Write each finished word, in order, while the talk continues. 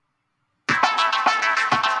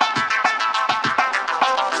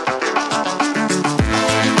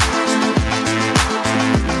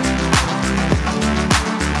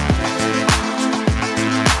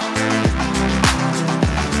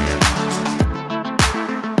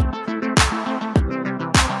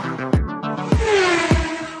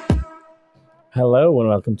Hello and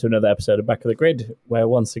welcome to another episode of Back of the Grid, where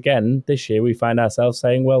once again this year we find ourselves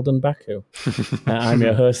saying "Well done, Baku." I'm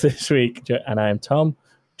your host this week, and I am Tom,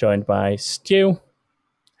 joined by Stu.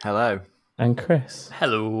 Hello. And Chris.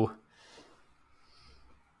 Hello.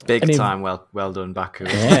 Big time. Well done, Baku.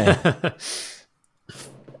 Yeah.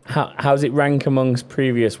 How's it rank amongst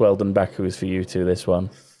previous "Well done, Bakus" for you two? This one.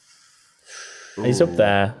 Ooh. It's up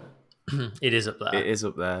there. It is up there. It is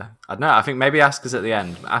up there. I don't know. I think maybe ask us at the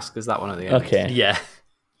end. Ask us that one at the end. Okay. Yeah.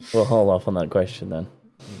 We'll hold off on that question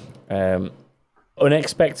then.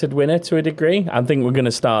 Unexpected winner to a degree. I think we're going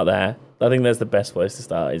to start there. I think that's the best place to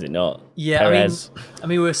start, is it not? Yeah, Perez. I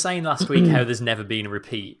mean, we were saying last week how there's never been a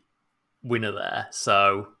repeat winner there,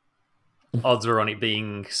 so odds are on it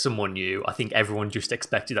being someone new. I think everyone just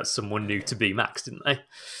expected that someone new to be Max, didn't they?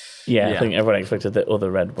 Yeah, I think everyone expected the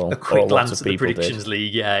other Red Bull. A quick glance at the Predictions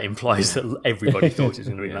League, implies that everybody thought it was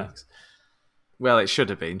going to be Max. Well, it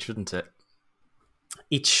should have been, shouldn't it?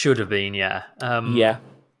 It should have been, yeah. Yeah.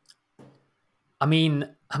 I mean,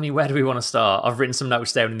 where do we want to start? I've written some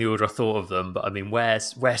notes down in the order I thought of them, but I mean, where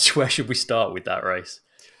should we start with that race?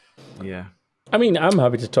 Yeah. I mean, I'm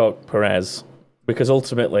happy to talk Perez because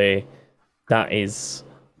ultimately that is,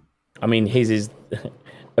 I mean, his is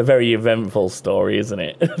a very eventful story, isn't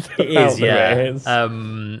it? It is, yeah.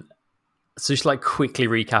 So just like quickly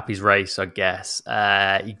recap his race, I guess.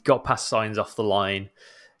 He got past Sainz off the line,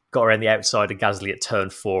 got around the outside of Gasly at turn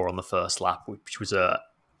 4 on the first lap, which was a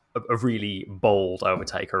really bold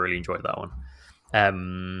overtake. I really enjoyed that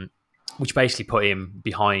one. Which basically put him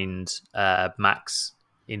behind Max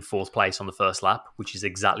in 4th place on the first lap, which is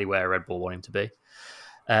exactly where Red Bull want him to be.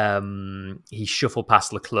 He shuffled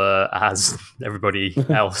past Leclerc, as everybody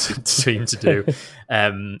else seemed to do,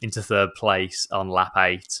 into 3rd place on lap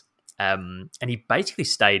 8. And he basically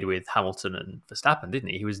stayed with Hamilton and Verstappen, didn't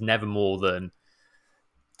he? He was never more than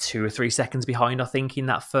 2 or 3 seconds behind, I think, in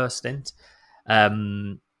that first stint.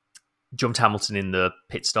 Jumped Hamilton in the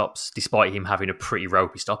pit stops, despite him having a pretty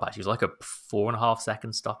ropey stop. Actually, it was like a 4.5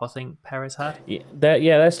 second stop, I think Perez had. Yeah,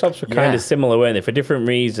 their stops were kind of similar, weren't they? For different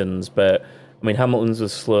reasons, but I mean, Hamilton's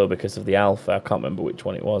was slow because of the Alpha. I can't remember which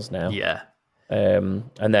one it was now. Yeah. And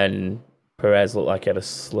then Perez looked like he had a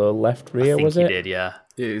slow left rear, was it? I think he did, yeah.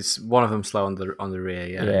 It's one of them slow on the rear,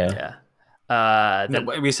 Yeah. Then,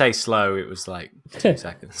 when we say slow, it was like 2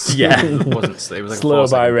 seconds. Yeah. It wasn't slow. It was like slow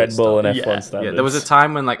by Red Bull and F1 yeah. standards. Yeah, there was a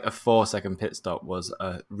time when like a 4-second pit stop was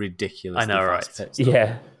a ridiculously fast pit stop.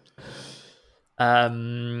 Yeah.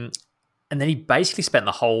 And then he basically spent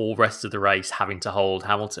the whole rest of the race having to hold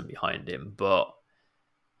Hamilton behind him. But,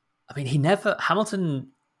 I mean,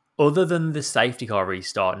 Hamilton, other than the safety car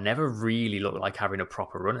restart, never really looked like having a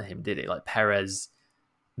proper run at him, did it? Like, Perez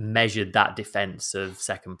measured that defense of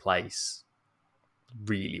 2nd place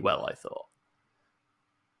really well, I thought.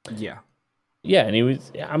 Yeah. Yeah, and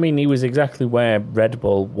he was exactly where Red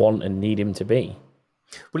Bull want and need him to be.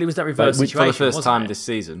 Well, it was that reverse situation, for the first time it? this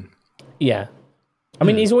season. Yeah. I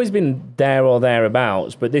mean, he's always been there or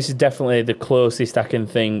thereabouts, but this is definitely the closest I can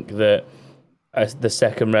think that the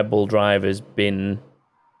second Red Bull driver's been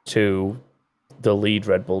to the lead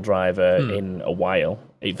Red Bull driver in a while.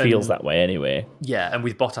 It feels that way anyway. Yeah, and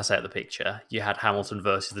with Bottas out of the picture, you had Hamilton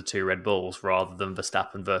versus the 2 Red Bulls rather than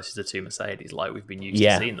Verstappen versus the 2 Mercedes, like we've been used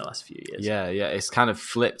to seeing the last few years. Yeah, it's kind of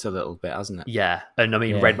flipped a little bit, hasn't it? Yeah, and I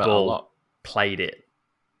mean, Red Bull played it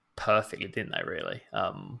perfectly, didn't they, really?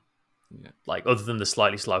 Like, other than the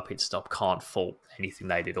slightly slow pit stop, can't fault anything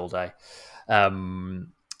they did all day.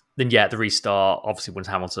 Then, the restart, obviously, once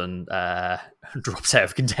Hamilton drops out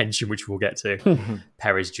of contention, which we'll get to,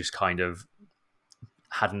 Perez just kind of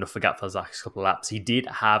had enough for gap for the last couple of laps. He did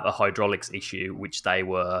have a hydraulics issue, which they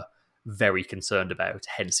were very concerned about,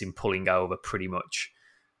 hence him pulling over pretty much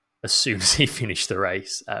as soon as he finished the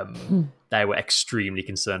race. They were extremely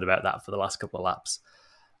concerned about that for the last couple of laps.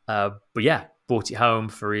 But yeah, brought it home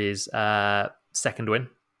for his 2nd win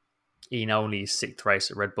in only his 6th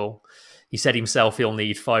race at Red Bull. He said himself he'll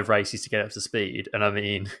need 5 races to get up to speed. And I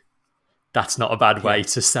mean, that's not a bad way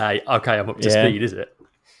to say, okay, I'm up to speed, is it?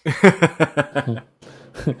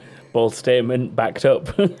 Bold statement, backed up.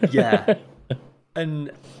 Yeah.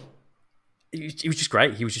 And he was just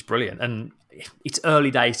great. He was just brilliant. And it's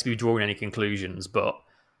early days to be drawing any conclusions, but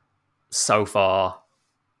so far,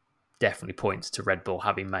 definitely points to Red Bull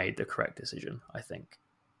having made the correct decision, I think.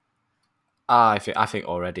 I think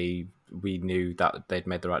already we knew that they'd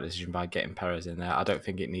made the right decision by getting Perez in there. I don't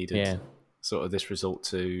think it needed sort of this result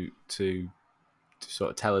to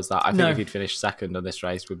sort of tell us that. I think if he'd finished 2nd on this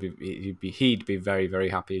race, he'd be very, very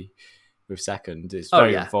happy with 2nd. It's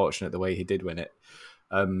very unfortunate the way he did win it.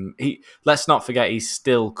 Let's not forget he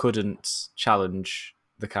still couldn't challenge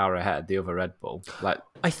the car ahead, the other Red Bull. Like,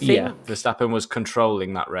 I think Verstappen was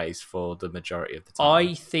controlling that race for the majority of the time.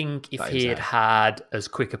 I think if he had as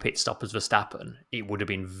quick a pit stop as Verstappen, it would have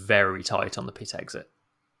been very tight on the pit exit.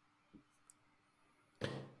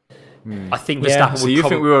 I think Verstappen. So you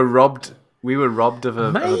think we were robbed? We were robbed of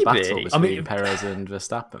a battle between Perez and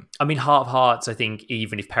Verstappen. I mean, heart of hearts, I think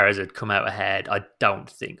even if Perez had come out ahead, I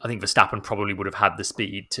think Verstappen probably would have had the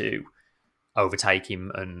speed to overtake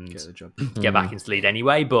him and get back into the lead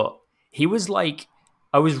anyway. But he was like,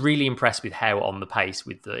 I was really impressed with how on the pace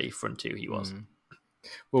with the front two he was.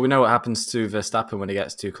 Well, we know what happens to Verstappen when he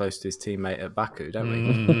gets too close to his teammate at Baku,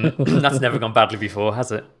 don't we? That's never gone badly before,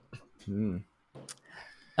 has it?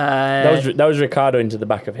 That was Ricciardo into the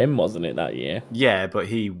back of him, wasn't it, that year? Yeah, but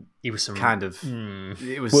he was some kind of...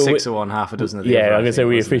 It was 6 of one, half a dozen of the other. Yeah, I'm going to say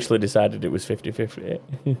we officially decided it was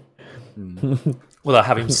 50-50. Well,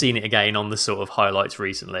 having seen it again on the sort of highlights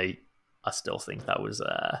recently, I still think that was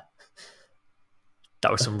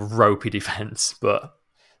some ropey defence, but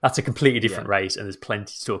that's a completely different race, and there's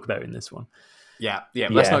plenty to talk about in this one. Yeah.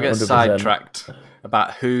 Let's not get 100%. Sidetracked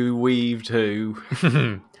about who weaved who.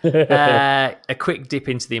 A quick dip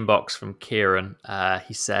into the inbox from Kieran.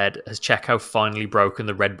 He said, has Checo finally broken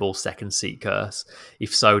the Red Bull second seat curse?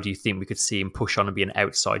 If so, do you think we could see him push on and be an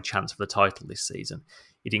outside chance for the title this season?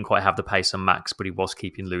 He didn't quite have the pace on Max, but he was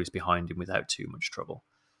keeping Lewis behind him without too much trouble.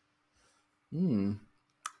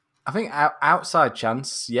 I think outside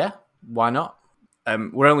chance, yeah. Why not?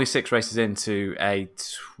 We're only 6 races into a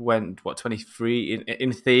 23,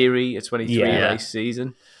 in theory, a 23 race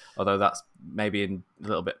season. Although that's maybe in a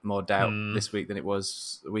little bit more doubt this week than it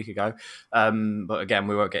was a week ago. But again,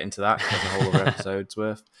 we won't get into that because the whole other episode's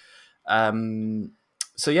worth.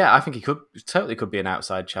 So yeah, I think he totally could be an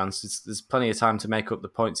outside chance. There's plenty of time to make up the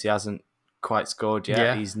points he hasn't quite scored yet.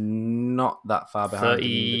 Yeah. He's not that far behind.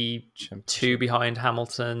 32 behind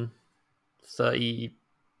Hamilton, 30,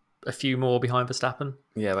 a few more behind Verstappen.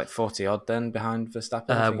 Yeah, like 40 odd then behind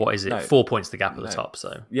Verstappen. What is it? No, 4 points the gap at the top.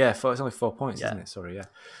 So yeah, it's only 4 points, isn't it? Sorry, yeah.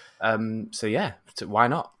 So yeah, why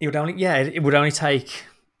not? It would only take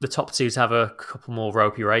the top two to have a couple more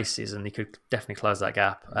ropey races, and he could definitely close that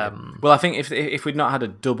gap. Well, I think if we'd not had a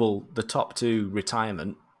double the top two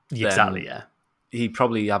retirement, exactly, yeah, he'd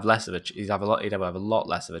probably have less of a. He'd have a lot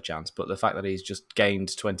less of a chance. But the fact that he's just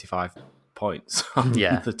gained 25 points on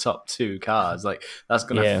the top two cars, like that's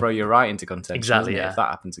going to throw you right into contention. Exactly, if that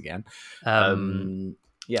happens again.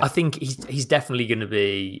 I think he's definitely going to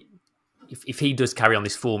be. If he does carry on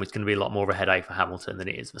this form, it's going to be a lot more of a headache for Hamilton than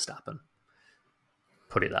it is Verstappen.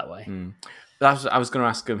 Put it that way. I was going to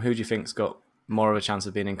ask him, who do you think's got more of a chance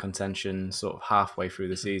of being in contention sort of halfway through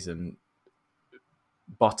the season?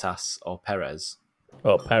 Bottas or Perez?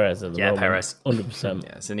 Oh, Perez at the moment. Perez. 100%.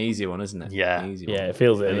 Yeah, it's an easy one, isn't it? Yeah. It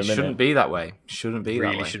feels it in a minute. Shouldn't be that way. Shouldn't be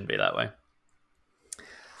that way.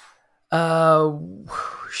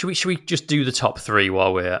 Should we just do the top three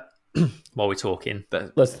while we're talking?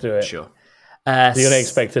 Let's do it. Sure. The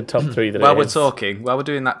unexpected top three. While we're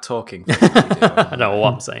doing that talking. I know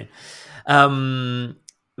what I'm saying.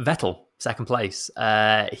 Vettel, second place.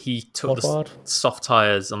 He took the soft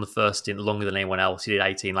tyres on the first stint longer than anyone else. He did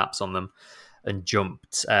 18 laps on them and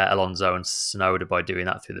jumped Alonso and Tsunoda by doing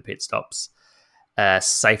that through the pit stops.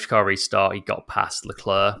 Safety car restart, he got past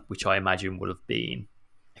Leclerc, which I imagine would have been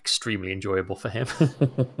extremely enjoyable for him.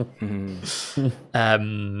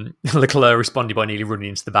 Leclerc responded by nearly running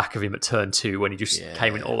into the back of him at turn 2 when he just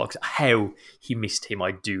came in all locks. How he missed him,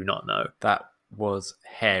 I do not know. That was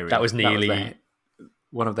hairy. That was nearly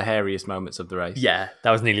one of the hairiest moments of the race. Yeah, that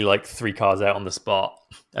was nearly like 3 cars out on the spot.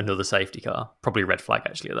 Another safety car, probably a red flag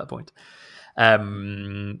actually at that point.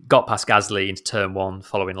 Got past Gasly into turn 1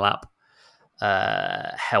 following lap.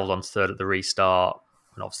 Held on third at the restart,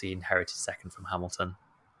 and obviously inherited second from Hamilton.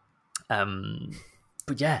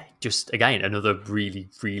 But yeah, just again another really,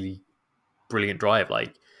 really brilliant drive.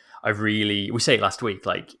 Like we say it last week,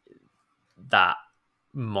 like that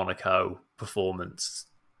Monaco performance,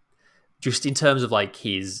 just in terms of like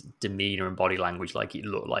his demeanor and body language, like it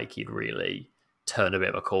looked like he'd really turn a bit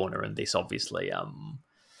of a corner, and this obviously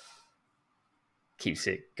keeps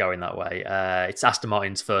it going that way. It's Aston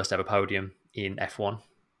Martin's first ever podium in F1.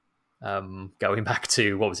 Going back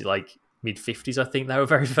to, what was it, like mid-50s, I think they were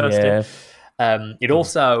very first in. It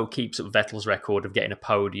also keeps up Vettel's record of getting a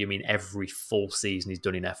podium in every full season he's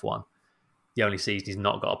done in F1. The only season he's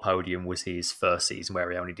not got a podium was his first season,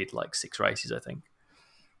 where he only did like 6 races, I think,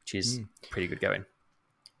 which is pretty good going.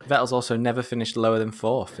 Vettel's also never finished lower than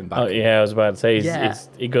 4th in Baku. Oh, yeah, I was about to say,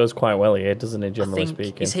 it goes quite well here, doesn't it, generally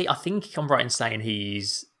speaking? I think I'm right in saying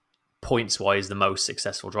he's, points-wise, the most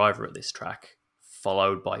successful driver at this track,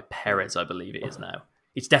 followed by Perez, I believe it is now.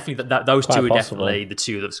 it's definitely that those two are definitely the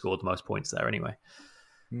two that have scored the most points there anyway.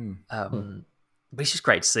 But it's just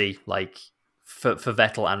great to see, like, for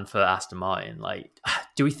Vettel and for Aston Martin. Like,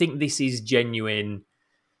 do we think this is genuine?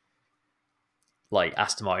 Like,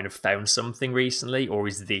 Aston Martin have found something recently, or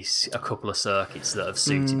is this a couple of circuits that have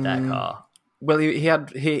suited their car? Well, he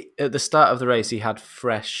at the start of the race he had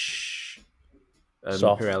fresh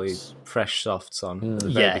Pirelli fresh softs on. At the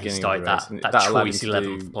very beginning he started of the race, that choice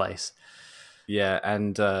 11th place. Yeah,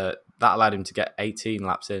 and that allowed him to get 18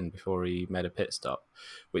 laps in before he made a pit stop,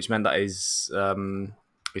 which meant that his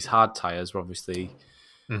hard tyres were obviously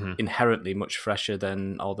inherently much fresher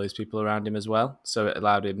than all those people around him as well. So it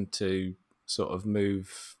allowed him to sort of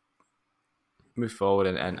move forward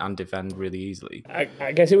and defend really easily.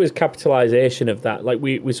 I guess it was capitalisation of that. Like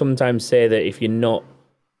we sometimes say that if you're not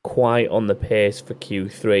quite on the pace for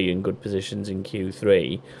Q3 and good positions in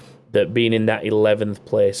Q3, that being in that 11th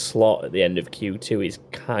place slot at the end of Q2 is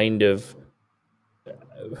kind of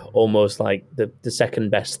almost like the second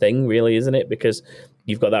best thing, really, isn't it? Because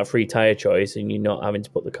you've got that free tyre choice and you're not having to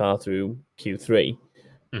put the car through Q3.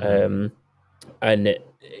 And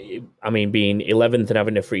I mean, being 11th and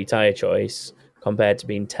having a free tyre choice compared to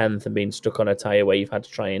being 10th and being stuck on a tyre where you've had to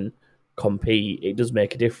try and compete, it does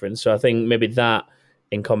make a difference. So I think maybe that,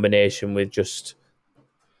 in combination with just,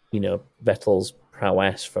 Vettel's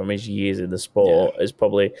prowess from his years in the sport, has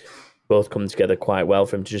probably both come together quite well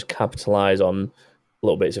for him to just capitalise on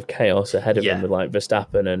little bits of chaos ahead of him with like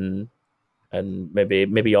Verstappen and maybe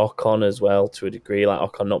Ocon as well to a degree, like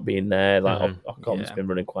Ocon not being there. Like Ocon's been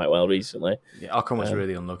running quite well recently. Yeah, Ocon was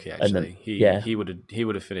really unlucky actually. Then, he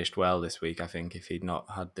would have finished well this week, I think, if he'd not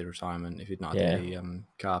had the retirement, if he'd not had any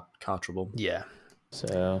car trouble. Yeah.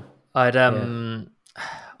 So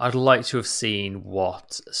I'd like to have seen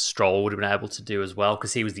what Stroll would have been able to do as well,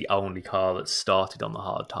 because he was the only car that started on the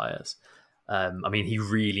hard tyres. I mean, he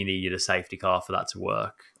really needed a safety car for that to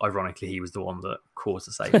work. Ironically, he was the one that caused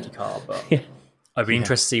the safety car, but I'd be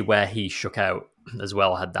interested to see where he shook out as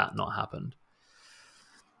well had that not happened.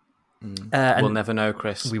 We'll never know,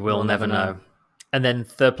 Chris. We will never know. And then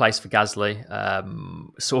third place for Gasly,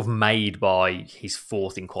 sort of made by his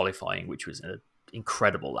fourth in qualifying, which was an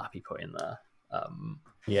incredible lap he put in there.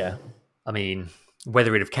 I mean,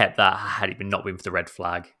 whether he'd have kept that had it not been for the red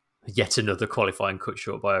flag, yet another qualifying cut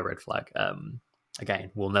short by a red flag.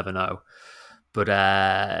 Again, we'll never know. But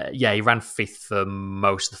he ran fifth for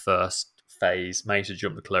most of the first phase, managed to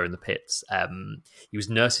jump Leclerc in the pits. He was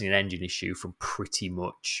nursing an engine issue from pretty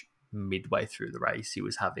much midway through the race. He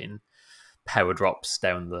was having power drops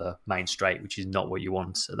down the main straight, which is not what you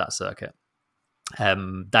want at that circuit.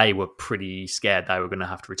 They were pretty scared they were going to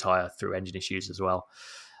have to retire through engine issues as well.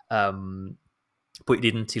 But he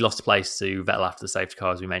didn't. He lost a place to Vettel after the safety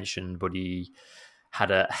car, as we mentioned, but he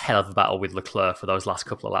had a hell of a battle with Leclerc for those last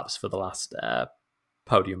couple of laps for the last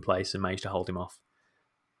podium place and managed to hold him off.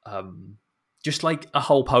 Just like a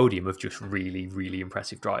whole podium of just really, really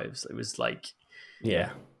impressive drives. It was like...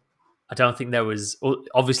 I don't think there was...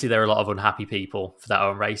 Obviously, there are a lot of unhappy people for their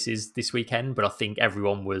own races this weekend, but I think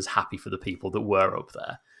everyone was happy for the people that were up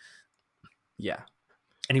there. Yeah.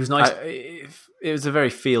 And it was nice. It was a very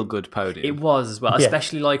feel-good podium. It was as well,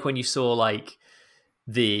 especially like when you saw like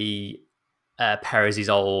the Perez's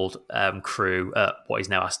old crew at what is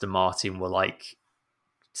now Aston Martin were like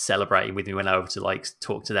celebrating with me. Went over to like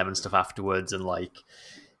talk to them and stuff afterwards, and like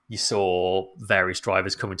you saw various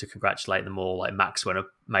drivers coming to congratulate them all. Like Max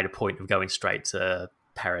made a point of going straight to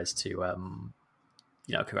Perez to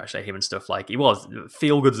congratulate him and stuff. Like it was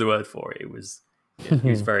feel good's the word for it. It was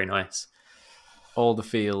very nice. All the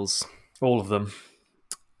feels. All of them.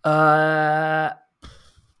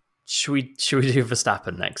 Should we do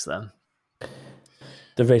Verstappen next then?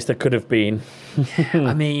 The race that could have been.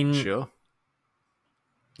 I mean, sure.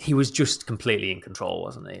 He was just completely in control,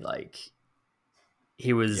 wasn't he? Like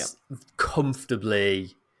he was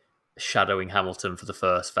comfortably shadowing Hamilton for the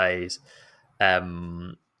first phase.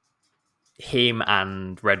 Him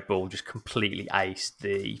and Red Bull just completely aced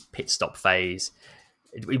the pit stop phase.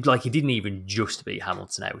 Like he didn't even just beat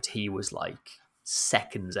Hamilton out. He was like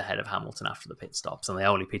seconds ahead of Hamilton after the pit stops, and they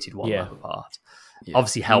only pitted one lap apart. Yeah.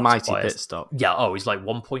 Obviously helped mighty by pit stop. Yeah, he's like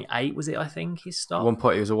 1.8 was it? I think his stop.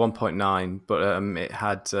 It was a 1.9, but it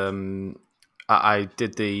had. I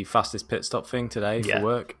did the fastest pit stop thing today for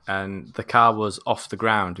work, and the car was off the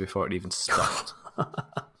ground before it even stopped.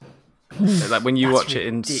 Like when you watch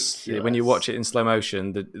ridiculous. When you watch it in slow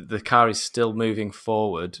motion, the car is still moving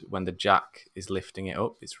forward when the jack is lifting it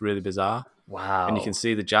up. It's really bizarre. Wow! And you can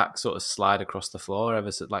see the jack sort of slide across the floor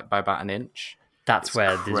by about an inch. That's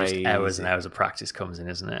where there's just hours and hours of practice comes in,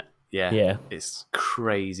 isn't it? Yeah. It's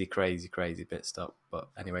crazy pit stop. But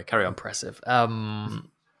anyway, carry on. Impressive.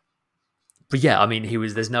 But yeah, I mean,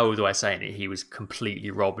 there's no other way of saying it. He was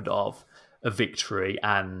completely robbed of a victory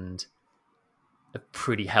and a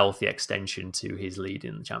pretty healthy extension to his lead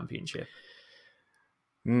in the championship.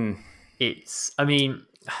 I mean,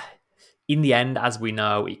 in the end, as we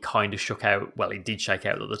know, it kind of shook out. Well, it did shake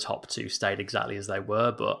out that the top two stayed exactly as they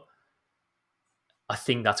were, but I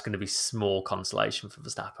think that's going to be small consolation for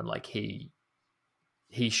Verstappen. Like he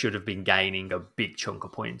should have been gaining a big chunk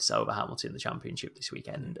of points over Hamilton in the championship this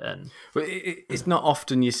weekend. And it's not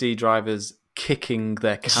often you see drivers kicking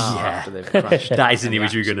their car after they've crashed. That is an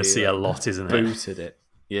image you're going to see a lot, isn't it? Booted it.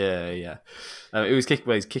 Yeah. It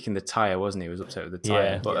was kicking the tyre, wasn't he? He was upset with the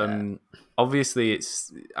tyre. Obviously it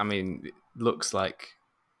looks like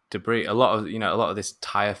debris. A lot of this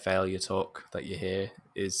tyre failure talk that you hear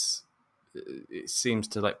it seems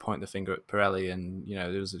to like point the finger at Pirelli, and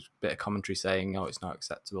there was a bit of commentary saying, "Oh, it's not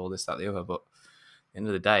acceptable, this, that, the other." But at the end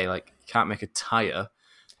of the day, like, you can't make a tyre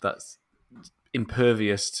that's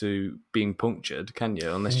impervious to being punctured, can you?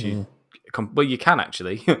 Unless you, well, you can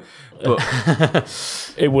actually,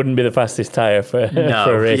 but it wouldn't be the fastest tyre for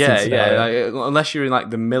a racing scenario. Like, unless you're in like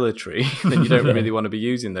the military, then you don't really want to be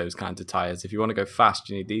using those kinds of tyres. If you want to go fast,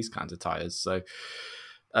 you need these kinds of tyres. So,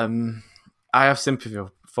 I have sympathy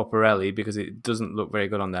for Pirelli because it doesn't look very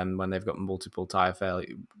good on them when they've got multiple tyre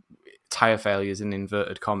failures in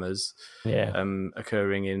inverted commas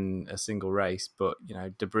occurring in a single race. But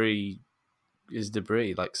debris is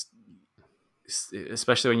debris. Like,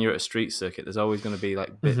 especially when you're at a street circuit, there's always going to be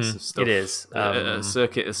like bits of stuff. It is a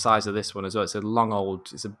circuit the size of this one as well.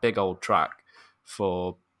 It's a big old track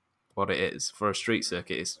for what it is for a street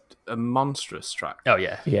circuit. It's a monstrous track. Oh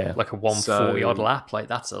yeah, like a 140 odd lap. Like,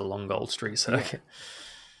 that's a long old street circuit. Yeah.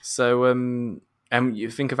 So, and you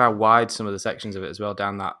think of how wide some of the sections of it as well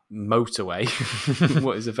down that motorway,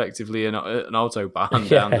 what is effectively an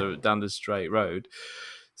autobahn down the straight road.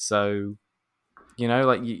 So,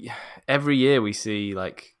 every year we see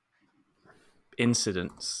like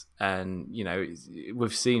incidents, and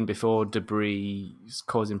we've seen before debris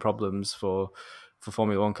causing problems for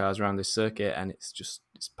Formula One cars around this circuit, and it's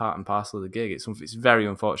part and parcel of the gig. It's very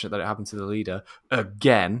unfortunate that it happened to the leader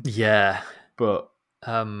again. Yeah, but.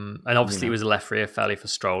 And obviously it was a left rear failure for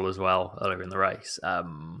Stroll as well earlier in the race.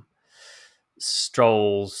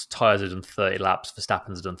 Stroll's tyres had done 30 laps,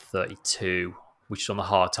 Verstappen's had done 32, which is on the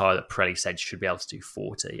hard tyre that Pirelli said should be able to do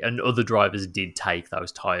 40. And other drivers did take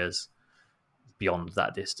those tyres beyond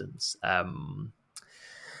that distance.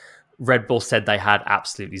 Red Bull said they had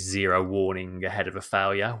absolutely zero warning ahead of a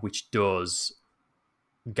failure, which does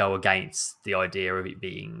go against the idea of it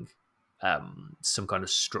being some kind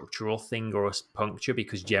of structural thing or a puncture,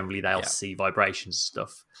 because generally they'll see vibrations and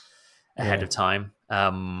stuff ahead of time.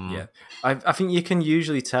 I think you can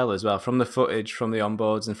usually tell as well from the footage, from the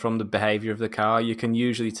onboards, and from the behavior of the car. You can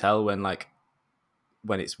usually tell when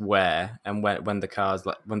it's wear and when the car's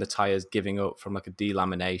when the tire's giving up from like a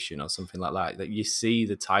delamination or something like that. That you see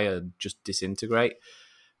the tire just disintegrate,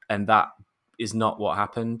 and that is not what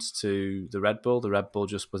happened to the Red Bull. The Red Bull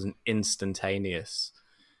just was an instantaneous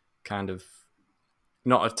kind of,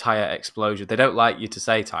 not a tire explosion. They don't like you to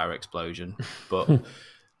say tire explosion, but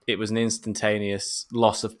it was an instantaneous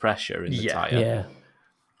loss of pressure in the tire. Yeah.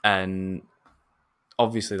 And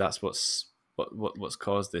obviously that's what's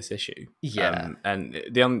caused this issue. Yeah. And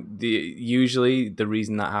usually the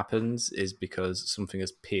reason that happens is because something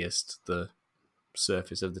has pierced the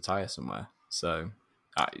surface of the tire somewhere. So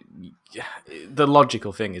the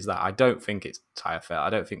logical thing is that I don't think it's tire failure.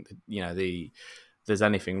 I don't think that, there's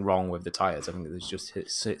anything wrong with the tyres. I think there's just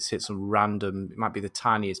hit some random. It might be the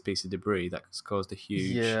tiniest piece of debris that's caused a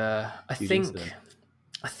huge. Yeah, incident.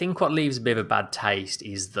 I think what leaves a bit of a bad taste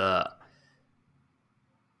is that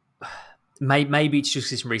maybe it's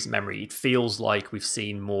just this recent memory. It feels like we've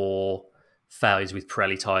seen more failures with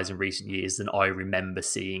Pirelli tyres in recent years than I remember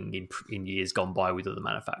seeing in years gone by with other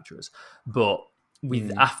manufacturers. But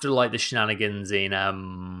after like the shenanigans in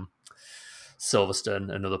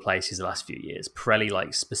Silverstone and other places the last few years,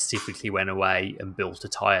 Pirelli specifically went away and built a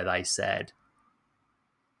tyre they said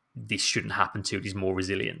this shouldn't happen to. It is more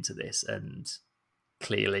resilient to this, and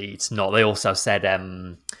clearly it's not. They also said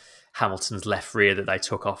Hamilton's left rear that they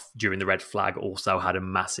took off during the red flag also had a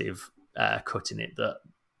massive cut in it that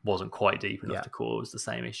wasn't quite deep enough to cause the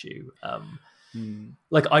same issue. I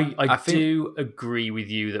do agree with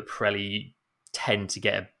you that Pirelli tend to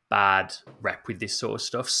get a bad rep with this sort of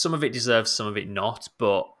stuff. Some of it deserves, some of it not,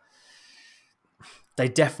 but they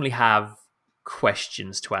definitely have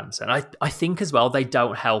questions to answer. And I think as well, they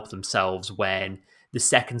don't help themselves when the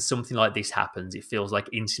second something like this happens, it feels like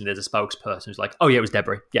instantly there's a spokesperson who's like, "Oh yeah, it was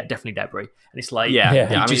debris. Yeah, definitely debris." And it's like,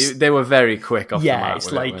 I mean, they were very quick off the mark.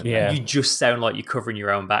 It's like you just sound like you're covering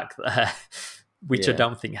your own back there, which I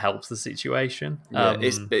don't think helps the situation.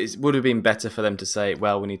 It would have been better for them to say,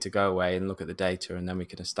 "Well, we need to go away and look at the data, and then we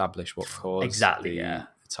can establish what caused the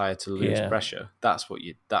tire to lose pressure." That's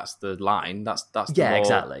the line. That's the more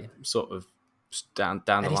exactly sort of down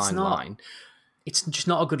the line. It's just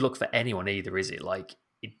not a good look for anyone either, is it? Like,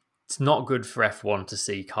 it's not good for F1 to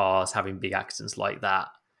see cars having big accidents like that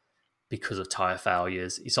because of tyre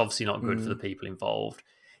failures. It's obviously not good for the people involved.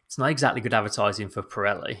 It's not exactly good advertising for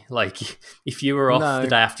Pirelli. Like, if you were off the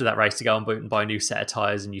day after that race to go and buy a new set of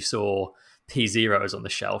tyres and you saw P0s on the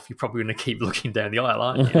shelf, you're probably going to keep looking down the aisle,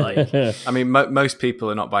 aren't you? Like, I mean, most people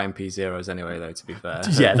are not buying P0s anyway, though, to be fair.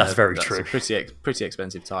 Yeah, that's very true. A pretty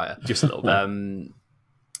expensive tyre. Just a little bit.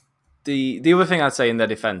 The other thing I'd say in their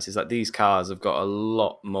defence is that these cars have got a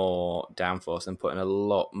lot more downforce and putting a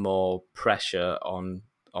lot more pressure on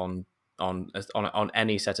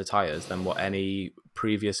any set of tyres than what any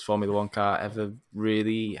previous Formula One car ever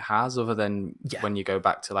really has, other than when you go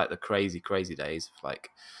back to like the crazy days of like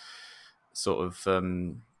sort of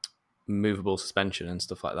movable suspension and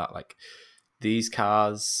stuff like that. Like, these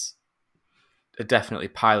cars are definitely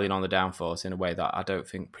piling on the downforce in a way that I don't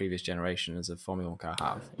think previous generations of Formula One car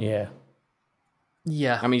have. Yeah.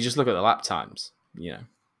 I mean, you just look at the lap times, you know.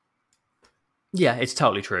 Yeah, it's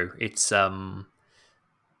totally true. It's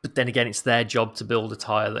but then again, it's their job to build a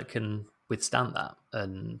tyre that can withstand that.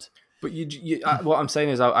 But what I'm saying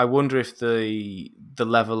is, I wonder if the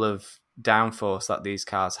level of downforce that these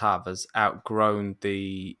cars have has outgrown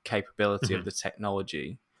the capability of the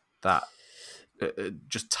technology that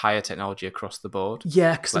just tyre technology across the board.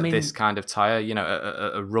 Yeah, because like this kind of tyre, you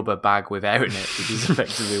know, a rubber bag with air in it, which is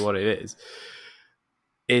effectively what it is.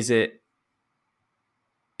 Is that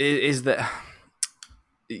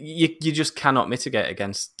you just cannot mitigate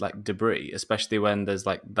against like debris, especially when there's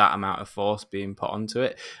like that amount of force being put onto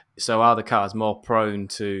it. So are the cars more prone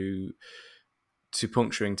to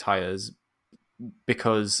puncturing tyres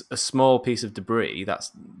because a small piece of debris that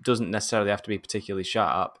doesn't necessarily have to be particularly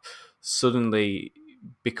sharp suddenly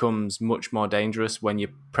becomes much more dangerous when you're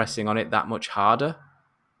pressing on it that much harder,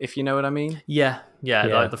 if you know what I mean? Yeah.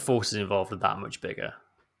 Like the forces involved are that much bigger.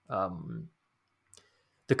 Some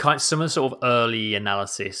of the sort of early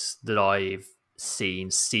analysis that I've seen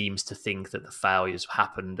seems to think that the failures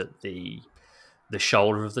happened at the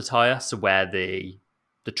shoulder of the tyre, so where the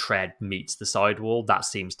tread meets the sidewall. That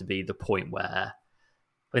seems to be the point where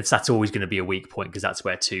that's always going to be a weak point, because that's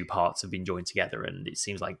where two parts have been joined together, and it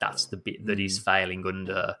seems like that's the bit that is failing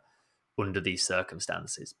under these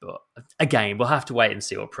circumstances. But again, we'll have to wait and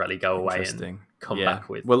see what Pirelli go away and come back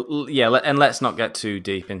with. Well, and let's not get too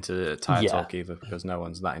deep into tyre talk either, because no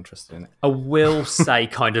one's that interested in it. I will say,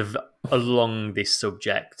 kind of along this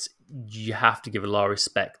subject, you have to give a lot of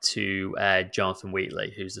respect to Jonathan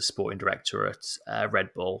Wheatley, who's the sporting director at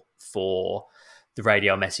Red Bull, for the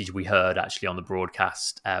radio message we heard actually on the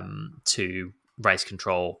broadcast to race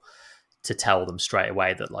control to tell them straight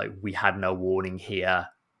away that, like, we had no warning here.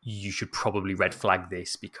 You should probably red flag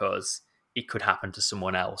this because it could happen to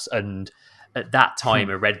someone else. And at that time,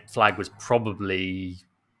 a red flag was probably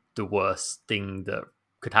the worst thing that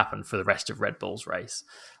could happen for the rest of Red Bull's race.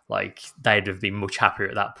 Like, they'd have been much happier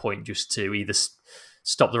at that point just to either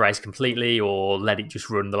stop the race completely or let it just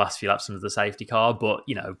run the last few laps under the safety car. But,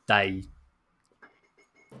 you know, they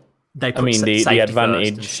put the advantage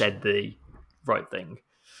and said the right thing.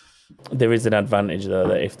 There is an advantage, though,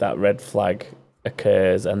 that if that red flag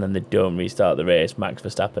occurs and then they don't restart the race, Max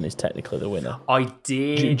Verstappen is technically the winner. I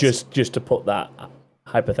did just to put that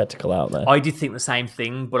hypothetical out there. I did think the same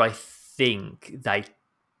thing, but I think they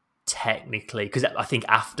technically, because I think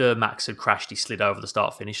after Max had crashed, he slid over the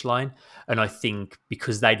start-finish line, and I think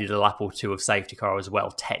because they did a lap or two of safety car as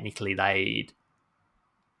well, technically they'd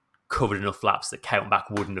covered enough laps that count back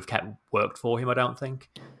wouldn't have worked for him, I don't think.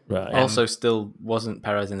 Right. Also, still wasn't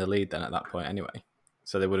Perez in the lead then at that point anyway,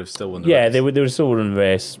 so they would have still won the race. They would still won the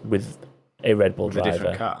race with a Red Bull driver. A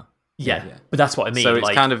different car. Yeah, but that's what I mean. So it's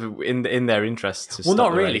kind of in their interest to well,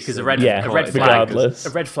 stop not really, because a red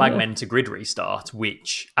flag meant a grid restart,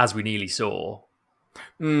 which, as we nearly saw,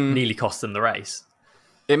 nearly cost them the race.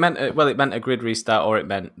 It meant a grid restart, or it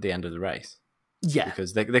meant the end of the race. Yeah,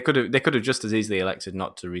 because they could have just as easily elected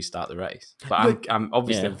not to restart the race. But I'm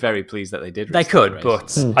obviously very pleased that they did. They could,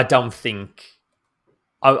 but I don't think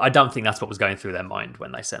that's what was going through their mind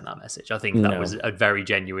when they sent that message. I think that was a very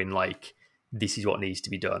genuine, like, this is what needs to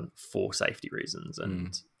be done for safety reasons,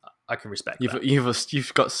 and I can respect that.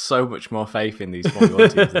 You've got so much more faith in these Formula One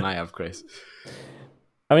teams than I have, Chris.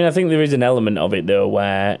 I mean, I think there is an element of it though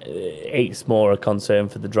where it's more a concern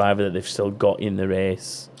for the driver that they've still got in the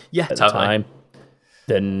race at the time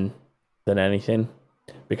than anything,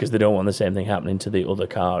 because they don't want the same thing happening to the other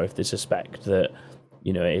car if they suspect that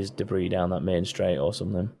it is debris down that main straight or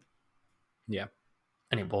something. Yeah,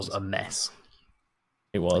 and it was a mess.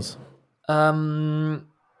 It was. I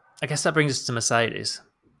guess that brings us to Mercedes,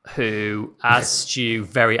 who, as Stu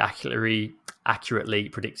very accurately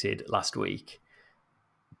predicted last week,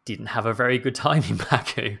 didn't have a very good time in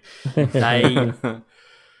Baku. They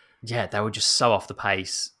were just so off the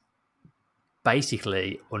pace,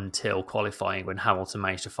 basically until qualifying, when Hamilton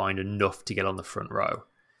managed to find enough to get on the front row.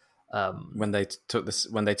 When they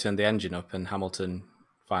turned the engine up and Hamilton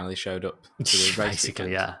finally showed up to the race.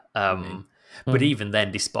 Basically, yeah. But even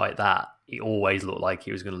then, despite that, it always looked like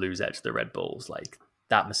he was going to lose out to the Red Bulls. Like,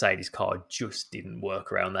 that Mercedes car just didn't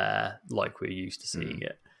work around there like we're used to seeing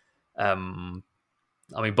it. I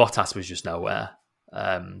mean, Bottas was just nowhere.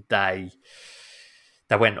 They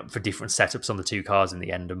went up for different setups on the two cars in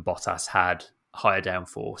the end, and Bottas had higher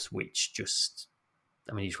downforce, which just,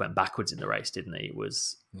 he just went backwards in the race, didn't he? It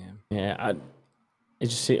was...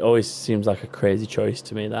 It always seems like a crazy choice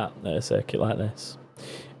to me, that a circuit like this.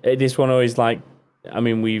 This one always,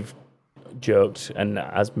 we've joked, and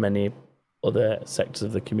as many other sectors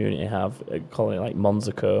of the community have, calling it like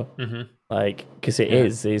Monzaco. Because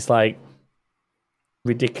it's like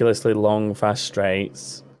ridiculously long, fast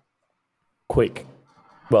straights,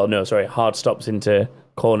 hard stops into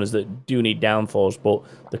corners that do need downforce, but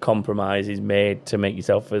the compromise is made to make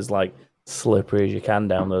yourself as slippery as you can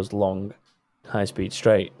down those long, high-speed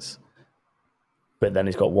straights. But then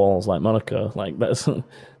it's got walls like Monaco.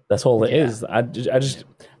 That's all it is.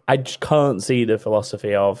 I just can't see the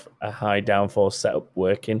philosophy of a high downforce setup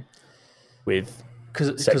working with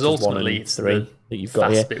because ultimately it's 3 that you've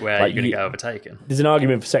got fast here. Bit where you're going to get overtaken. There's an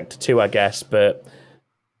argument for sector 2, I guess, but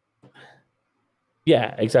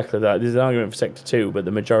yeah, exactly that. There's an argument for sector 2, but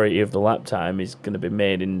the majority of the lap time is going to be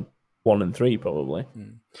made in 1 and 3 probably.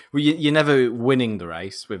 Well, you're never winning the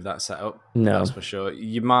race with that setup. No, that's for sure.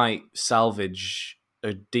 You might salvage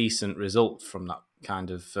a decent result from that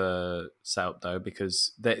kind of setup though,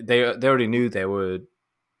 because they already knew they were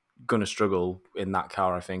going to struggle in that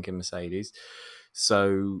car, I think, in Mercedes.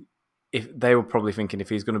 So if they were probably thinking if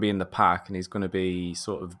he's going to be in the pack and he's going to be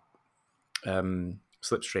sort of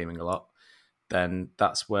slipstreaming a lot, then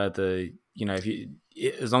that's where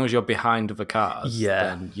as long as you're behind other cars,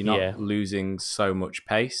 then you're not losing so much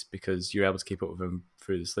pace because you're able to keep up with them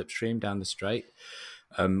through the slipstream down the straight.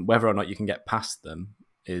 Whether or not you can get past them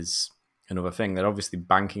is another thing. They're obviously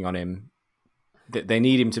banking on him. They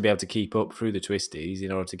need him to be able to keep up through the twisties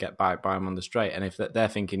in order to get by him on the straight. And if they're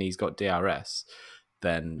thinking he's got DRS,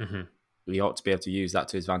 then he ought to be able to use that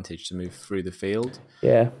to his advantage to move through the field.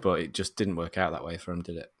 Yeah. But it just didn't work out that way for him,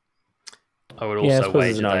 did it? I would also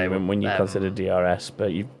wager an argument when you consider DRS,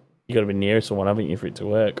 but you've got to be near someone, haven't you, for it to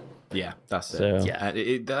work? Yeah, that's it. Yeah,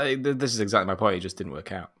 this is exactly my point. It just didn't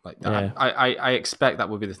work out. I expect that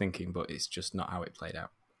would be the thinking, but it's just not how it played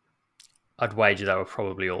out. I'd wager they were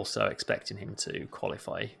probably also expecting him to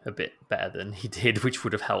qualify a bit better than he did, which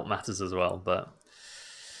would have helped matters as well. But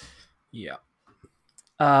yeah,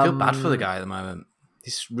 I feel bad for the guy at the moment.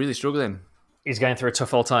 He's really struggling. He's going through a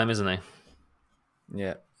tough old time, isn't he?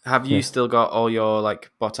 Yeah. Have you still got all your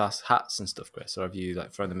Bottas hats and stuff, Chris, or have you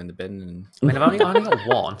thrown them in the bin? I've only got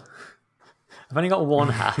one. I've only got one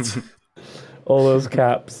hat. All those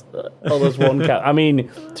caps, all those one cap. I mean,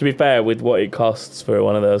 to be fair, with what it costs for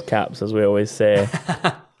one of those caps, as we always say,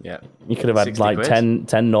 you could have had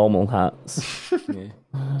 10 normal hats.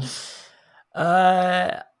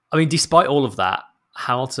 Despite all of that,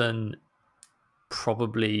 Hamilton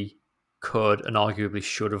probably could and arguably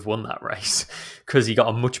should have won that race because he got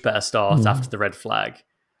a much better start after the red flag,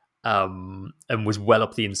 and was well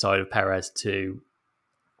up the inside of Perez too.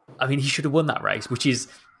 He should have won that race, which is,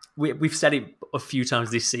 we've said it a few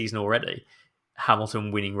times this season already.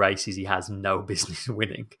 Hamilton winning races he has no business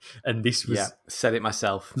winning, and this was said it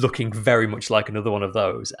myself, looking very much like another one of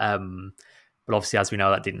those. But obviously, as we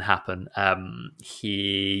know, that didn't happen.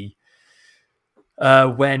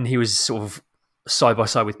 When he was sort of side by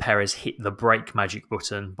side with Perez, hit the brake magic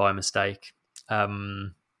button by mistake.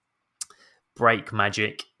 Brake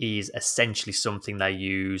magic is essentially something they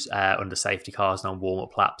use under safety cars and on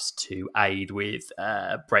warm-up laps to aid with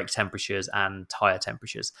brake temperatures and tyre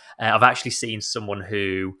temperatures. I've actually seen someone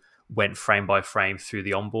who went frame by frame through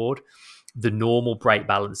the onboard. The normal brake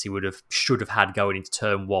balance he should have had going into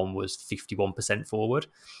turn 1 was 51% forward.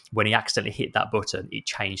 When he accidentally hit that button, it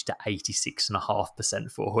changed to 86.5%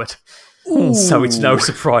 forward. Ooh. So it's no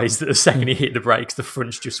surprise that the second he hit the brakes, the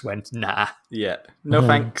fronts just went, nah. Yeah, no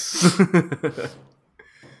thanks.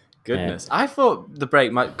 Goodness. I thought the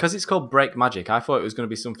brake, because it's called brake magic, I thought it was going to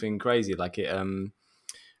be something crazy, like it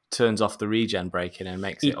turns off the regen braking and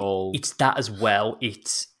makes it all... It's that as well.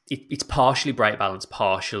 It's partially brake balance,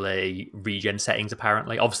 partially regen settings,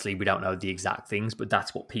 apparently. Obviously, we don't know the exact things, but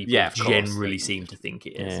that's what people generally seem to think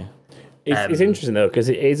it is. Yeah. It's interesting, though, because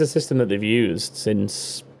it is a system that they've used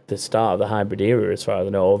since the start of the hybrid era, as far as I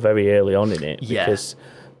know, or very early on in it. Because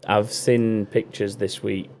I've seen pictures this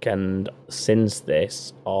week and since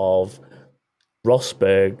this of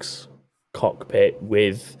Rosberg's cockpit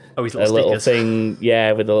with a little thing,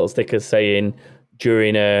 with the little stickers saying,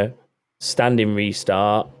 during a standing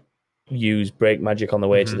restart, use brake magic on the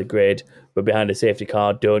way to the grid, but behind a safety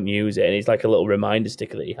car, don't use it. And it's like a little reminder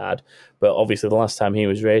sticker that he had. But obviously, the last time he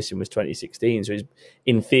was racing was 2016. So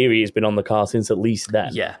in theory, he's been on the car since at least then.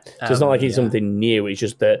 Yeah. So it's not like it's something new. It's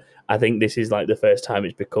just that I think this is like the first time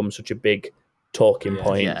it's become such a big talking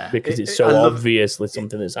point because it's so obviously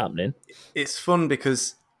something that's happening. It's fun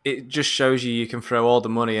because it just shows you can throw all the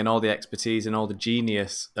money and all the expertise and all the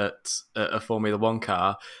genius at a Formula One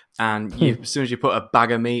car, and as soon as you put a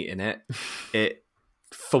bag of meat in it, it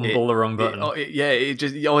fumble the wrong button. It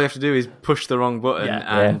just all you have to do is push the wrong button,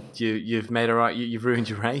 and you've made you've ruined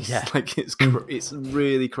your race. Yeah. Like it's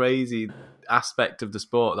really crazy aspect of the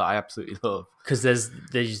sport that I absolutely love. Because there's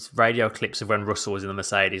these radio clips of when Russell was in the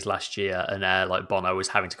Mercedes last year, and like Bono was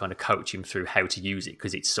having to kind of coach him through how to use it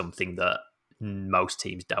because it's something that most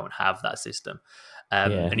teams don't have, that system.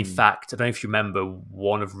 And in fact, I don't know if you remember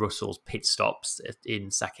one of Russell's pit stops in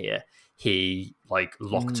Sakhir, he like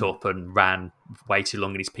locked up and ran way too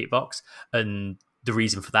long in his pit box. And the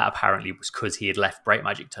reason for that apparently was because he had left brake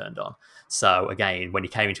magic turned on. So again, when he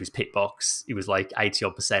came into his pit box, it was like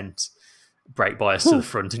 80% brake bias to the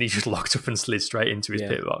front, and he just locked up and slid straight into his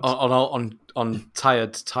pit box. On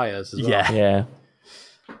tired tyres as well. Yeah.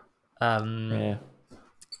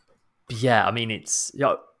 Yeah, I mean, it's... do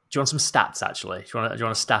you want some stats, actually? Do you want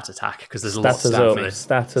a stat attack? Because there's a lot of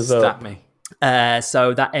stats for this. Stat me.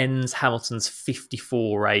 So that ends Hamilton's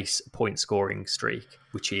 54-race point-scoring streak,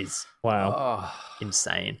 which is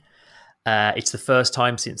insane. It's the first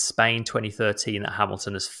time since Spain 2013 that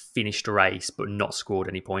Hamilton has finished a race but not scored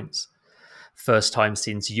any points. First time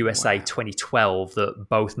since USA 2012 that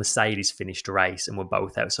both Mercedes finished a race and were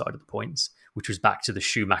both outside of the points, which was back to the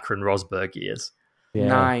Schumacher and Rosberg years. Yeah.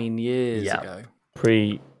 9 years ago.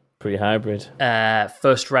 Pre-hybrid.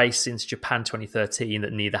 First race since Japan 2013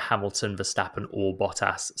 that neither Hamilton, Verstappen or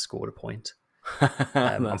Bottas scored a point.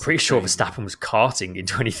 I'm pretty sure Verstappen was karting in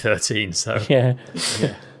 2013. So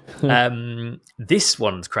this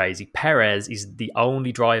one's crazy. Perez is the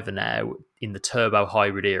only driver now in the turbo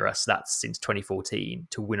hybrid era, so that's since 2014,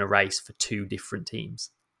 to win a race for 2 different teams.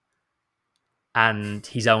 And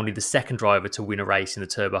he's only the second driver to win a race in the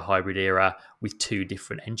turbo hybrid era with 2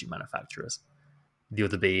 different engine manufacturers. The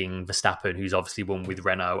other being Verstappen, who's obviously won with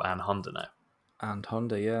Renault and Honda now. And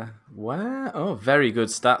Honda, yeah. Wow. Oh, very good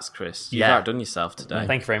stats, Chris. You've outdone yourself today.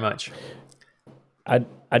 Thank you very much.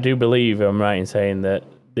 I do believe I'm right in saying that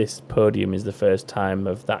this podium is the first time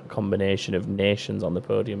of that combination of nations on the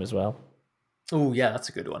podium as well. Oh, yeah, that's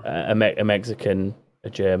a good one. A Mexican, a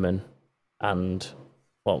German, and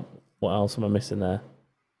what else am I missing there?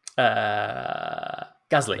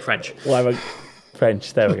 Gasly, French.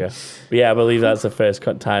 French, there we go. But yeah, I believe that's the first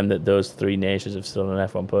time that those 3 nations have stood on an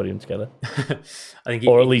F1 podium together. I think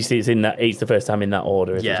or at least it's the first time in that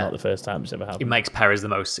order, if it's not the first time it's ever happened. It makes Perez the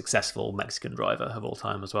most successful Mexican driver of all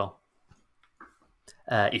time as well.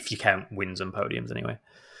 If you count wins and podiums, anyway.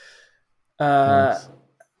 Nice.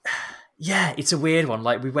 Yeah, it's a weird one.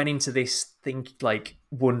 Like, we went into this thing, like,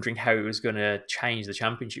 wondering how it was going to change the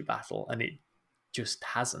championship battle, and it just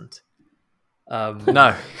hasn't.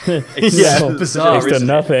 No. It's bizarre. It's done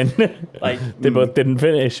nothing. Like, they both didn't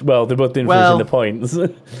finish. Well, they both didn't finish in the points.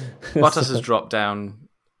 Bottas has dropped down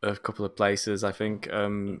a couple of places, I think.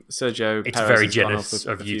 Sergio it's Perez very generous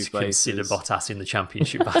of you to consider Bottas in the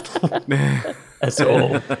championship battle at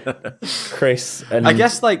all. Chris, and I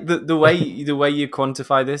guess like the way you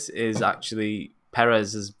quantify this is actually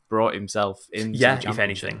Perez has brought himself into the championship. If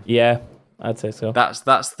anything. Yeah, I'd say so.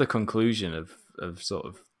 That's the conclusion of sort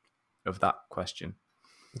of that question.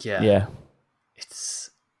 Yeah. It's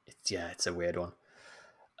a weird one.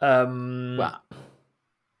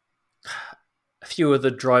 A few other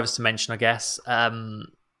drivers to mention, I guess.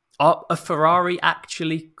 Are a Ferrari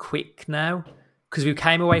actually quick now? Because we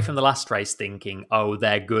came away from the last race thinking, oh,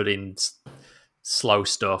 they're good in slow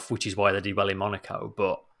stuff, which is why they did well in Monaco.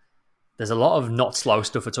 But there's a lot of not slow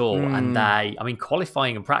stuff at all. And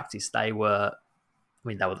qualifying and practice, they were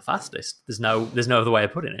the fastest. There's no other way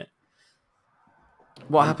of putting it.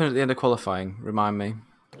 What happened at the end of qualifying? Remind me.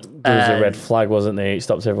 There was a red flag, wasn't there? It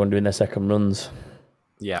stopped everyone doing their second runs.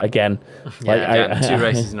 Yeah. Again. Two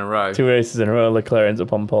races in a row. Leclerc ends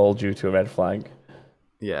up on pole due to a red flag.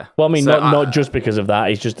 Yeah. Well, I mean, not just because of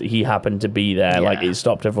that. It's just he happened to be there. Yeah. Like, it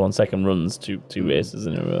stopped everyone's second runs two races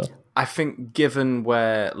in a row. I think given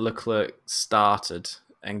where Leclerc started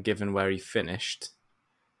and given where he finished,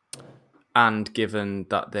 and given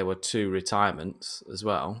that there were 2 retirements as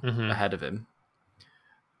well ahead of him,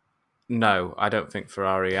 no, I don't think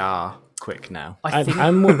Ferrari are quick now.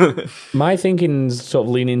 My thinking's sort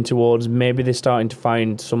of leaning towards maybe they're starting to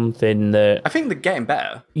find something that... I think they're getting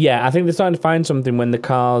better. Yeah, I think they're starting to find something when the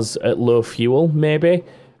car's at low fuel, maybe,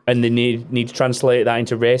 and they need to translate that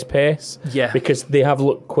into race pace. Yeah. Because they have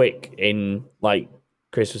looked quick in, like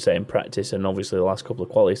Chris was saying, practice and obviously the last couple of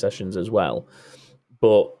quality sessions as well.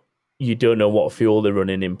 But you don't know what fuel they're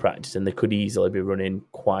running in practice, and they could easily be running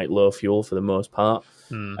quite low fuel for the most part.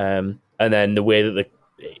 And then the way that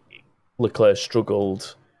Leclerc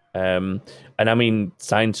struggled, and I mean,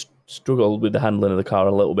 Sainz struggled with the handling of the car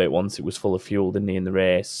a little bit once it was full of fuel, didn't he, in the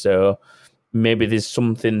race? So maybe there's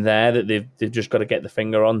something there that they've just got to get the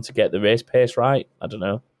finger on to get the race pace right. I don't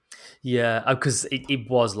know. Yeah, because it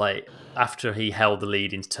was like after he held the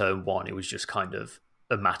lead into turn 1, it was just kind of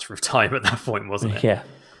a matter of time at that point, wasn't it? Yeah.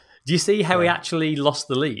 Do you see how he actually lost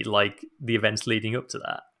the lead, like the events leading up to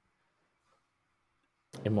that?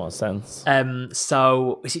 In what sense?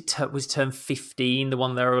 So was turn 15 the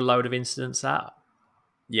one there were a load of incidents at?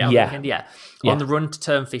 Yeah. On the run to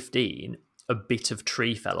turn 15, a bit of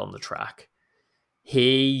tree fell on the track.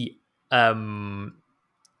 He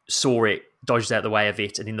saw it, dodged out of the way of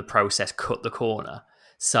it, and in the process cut the corner.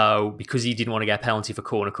 So because he didn't want to get a penalty for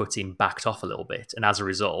corner cutting, backed off a little bit, and as a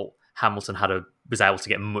result, Hamilton was able to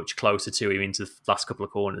get much closer to him into the last couple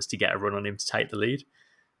of corners to get a run on him to take the lead.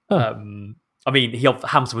 I mean,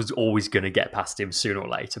 Hamilton was always going to get past him sooner or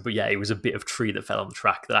later, but yeah, it was a bit of tree that fell on the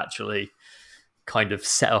track that actually kind of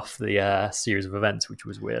set off the series of events, which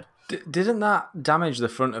was weird. Didn't that damage the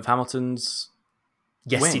front of Hamilton's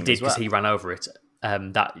Yes, wing it did, because well? he ran over it.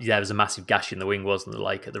 There was a massive gash in the wing, wasn't there?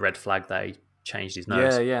 Like at the red flag, they changed his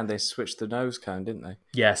nose. Yeah, and they switched the nose cone, didn't they?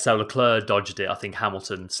 Yeah, so Leclerc dodged it. I think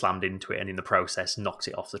Hamilton slammed into it, and in the process, knocked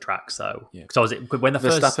it off the track. So, because when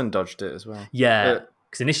Verstappen dodged it as well. Yeah,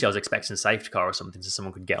 because initially I was expecting a safety car or something so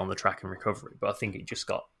someone could get on the track and recover it, but I think it just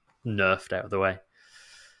got nerfed out of the way.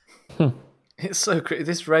 It's so crazy.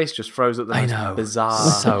 This race just throws up the most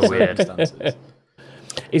bizarre, so weird.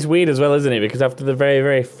 It's weird as well, isn't it? Because after the very,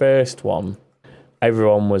 very first one,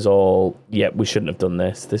 everyone was all, we shouldn't have done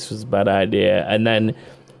this. This was a bad idea. And then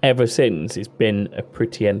ever since, it's been a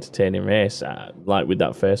pretty entertaining race, like with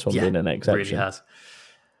that first one being an exception. It really has.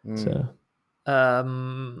 So.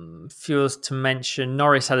 Feels to mention,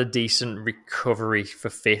 Norris had a decent recovery for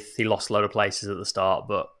 5th. He lost a load of places at the start,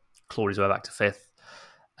 but clawed his way back to 5th.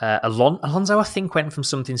 Alonso, I think, went from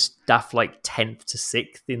something daft like 10th to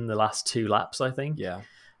 6th in the last 2 laps, I think. Yeah,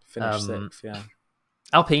 finished 6th, yeah.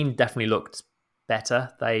 Alpine definitely looked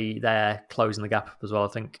better. They're closing the gap up as well, I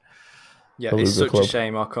think. Yeah, it's such a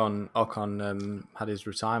shame Ocon had his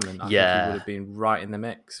retirement. I think he would have been right in the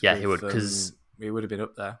mix. Yeah, he would, because he would have been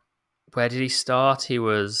up there. Where did he start? He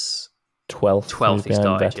was 12th. 12th he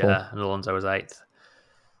started, and Alonso was 8th.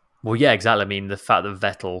 Well, yeah, exactly. I mean, the fact that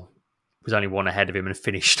Vettel was only 1 ahead of him and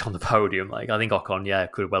finished on the podium, like I think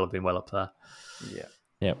Ocon, could well have been well up there. Yeah.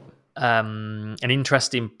 Yep. An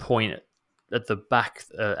interesting point at the back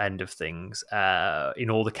end of things,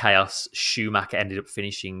 in all the chaos, Schumacher ended up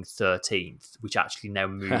finishing 13th, which actually now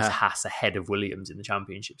moves Haas ahead of Williams in the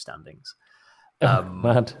championship standings.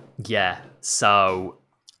 Mad. Yeah, so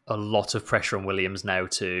a lot of pressure on Williams now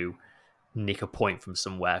to nick a point from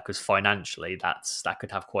somewhere, because financially that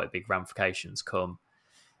could have quite big ramifications come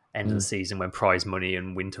end of the season when prize money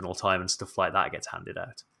and wind tunnel time and stuff like that gets handed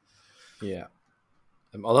out. Yeah.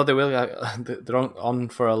 Although they're on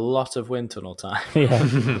for a lot of wind tunnel time.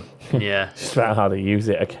 Yeah. Yeah. Just about how they use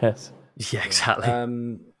it, I guess. Yeah, exactly.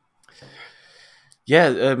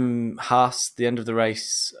 Haas, the end of the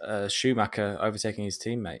race, Schumacher overtaking his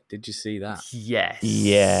teammate. Did you see that? Yes.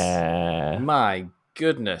 Yeah. My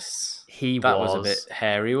goodness. That was a bit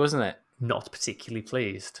hairy, wasn't it? Not particularly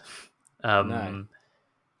pleased. No.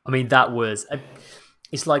 I mean, that was...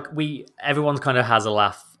 It's like everyone kind of has a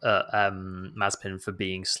laugh Mazepin for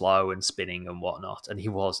being slow and spinning and whatnot, and he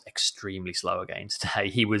was extremely slow again today.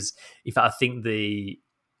 He was, in fact, I think the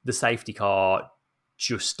safety car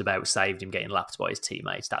just about saved him getting lapped by his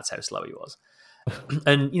teammates. That's how slow he was.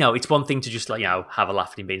 And, it's one thing to just have a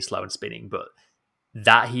laugh at him being slow and spinning, but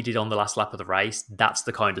that he did on the last lap of the race, that's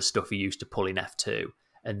the kind of stuff he used to pull in F2.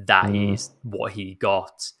 And that is what he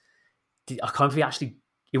got. I can't believe he actually...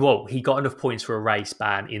 Well, he got enough points for a race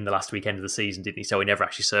ban in the last weekend of the season, didn't he? So he never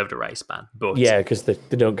actually served a race ban. But yeah, because they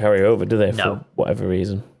don't carry over, do they? No. For whatever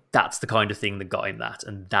reason. That's the kind of thing that got him that.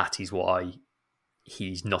 And that is why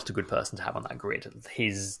he's not a good person to have on that grid.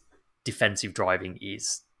 His defensive driving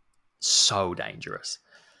is so dangerous.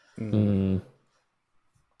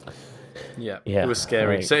 Yeah, it was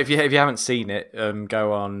scary. Right. So if you haven't seen it,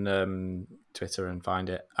 go on Twitter and find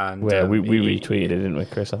it. And we retweeted it, didn't we,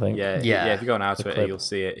 Chris? I think. Yeah. If you go on our Twitter, you'll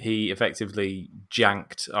see it. He effectively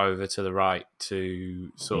janked over to the right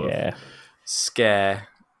to sort of scare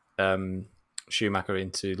Schumacher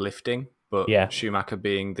into lifting, but Schumacher,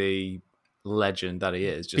 being the legend that he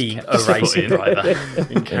is, just being a racing driver,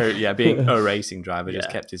 being a racing driver, just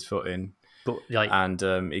kept his foot in, but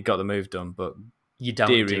and he got the move done. But you don't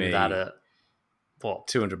do that at what,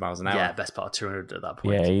 200 miles an hour? Yeah, best part of 200 at that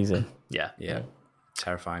point. Yeah, easy. Yeah,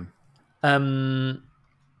 terrifying. One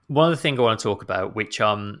other thing I want to talk about, which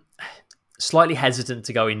I'm slightly hesitant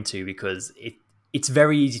to go into because it's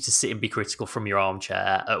very easy to sit and be critical from your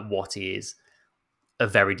armchair at what is a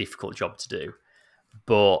very difficult job to do.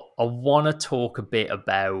 But I want to talk a bit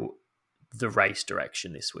about the race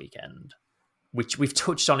direction this weekend, which we've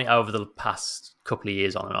touched on it over the past couple of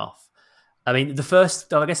years on and off. I mean, the first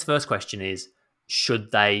question is,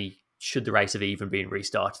 should the race have even been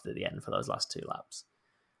restarted at the end for those last two laps?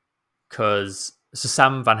 Because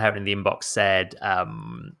Sam Van Houten in the inbox said,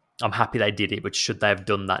 I'm happy they did it, but should they have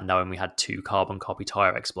done that knowing we had 2 carbon copy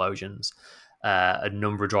tyre explosions? A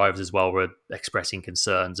number of drivers as well were expressing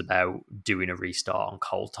concerns about doing a restart on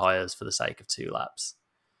cold tyres for the sake of 2 laps.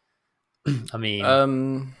 I mean,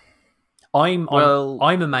 I'm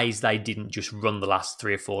amazed they didn't just run the last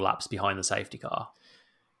 3 or 4 laps behind the safety car.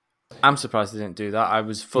 I'm surprised they didn't do that. I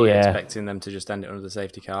was fully expecting them to just end it under the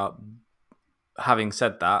safety car. Having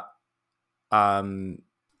said that,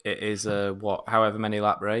 it is a however many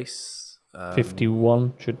lap race.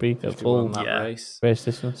 51 should be a full lap race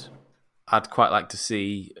distance. I'd quite like to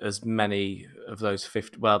see as many of those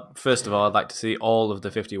 50. Well, first of all, I'd like to see all of the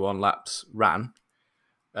 51 laps ran,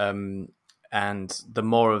 and the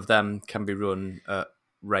more of them can be run at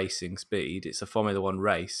racing speed. It's a Formula One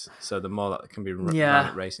race, so the more that can be run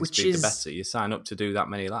at racing speed, the better. You sign up to do that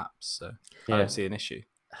many laps, so I don't see an issue.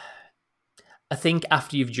 I think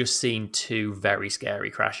after you've just seen 2 very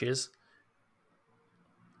scary crashes,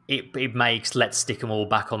 it makes let's stick them all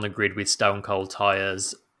back on the grid with stone cold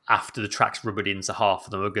tyres. After the track's rubbered in, so half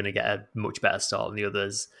of them are going to get a much better start than the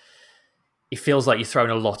others. It feels like you're throwing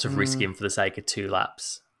a lot of risk in for the sake of 2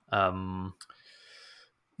 laps. I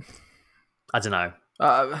don't know.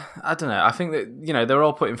 I don't know. I think that they're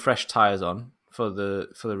all putting fresh tyres on for the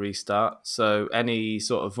restart, so any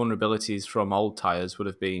sort of vulnerabilities from old tyres would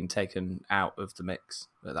have been taken out of the mix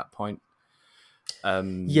at that point.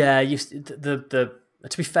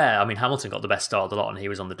 To be fair, I mean, Hamilton got the best start of the lot and he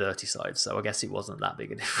was on the dirty side, so I guess it wasn't that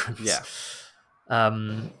big a difference. Yeah.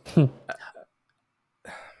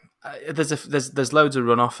 There's loads of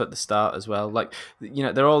runoff at the start as well. Like,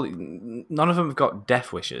 they're all, none of them have got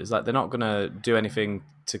death wishes. Like, they're not going to do anything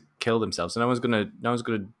to kill themselves. So no one's going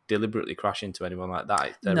to deliberately crash into anyone like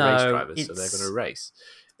that. They're race drivers, so they're going to race.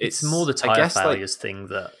 It's more the tyre failures thing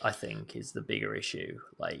that I think is the bigger issue.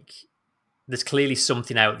 Like, there's clearly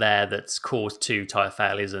something out there that's caused 2 tyre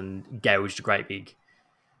failures and gouged a great big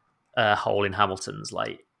hole in Hamilton's.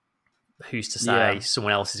 Like, who's to say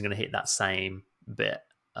someone else is going to hit that same bit?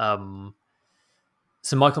 So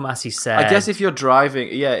Michael Massey said, I guess if you're driving,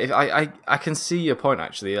 I can see your point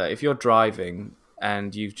actually. Like, if you're driving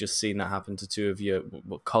and you've just seen that happen to 2 of your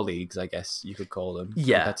colleagues, I guess you could call them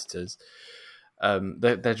competitors.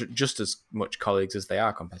 They're just as much colleagues as they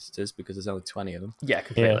are competitors because there's only 20 of them. Yeah,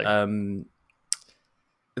 completely.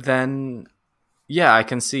 Then, I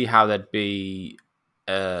can see how there'd be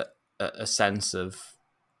a sense of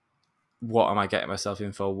what am I getting myself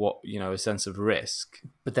in for? What, a sense of risk.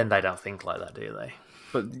 But then they don't think like that, do they?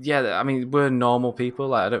 But I mean, we're normal people.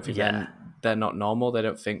 Like, I don't think they're not normal. They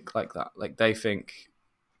don't think like that. Like, they think,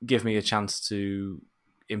 give me a chance to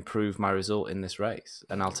improve my result in this race,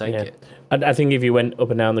 and I'll take it. I think if you went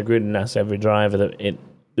up and down the grid and asked every driver that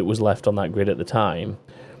was left on that grid at the time,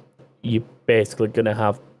 you're basically going to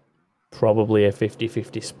have probably a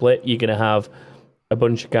 50-50 split. You're going to have a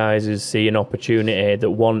bunch of guys who see an opportunity that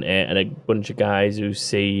want it, and a bunch of guys who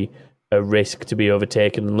see a risk to be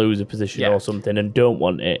overtaken and lose a position or something and don't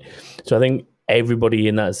want it. So I think everybody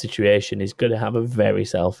in that situation is going to have a very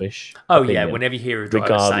selfish opinion, whenever you hear a driver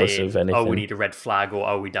regardless saying, of anything. we need a red flag,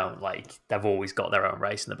 or we don't, like, they've always got their own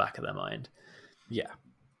race in the back of their mind. Yeah.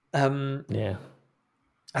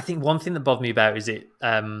 I think one thing that bothered me about is it.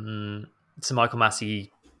 So Michael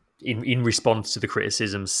Massey, in response to the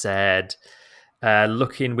criticism, said,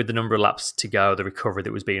 looking with the number of laps to go, the recovery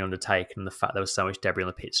that was being undertaken, and the fact there was so much debris on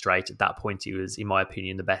the pit straight, at that point it was, in my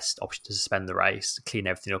opinion, the best option to suspend the race, clean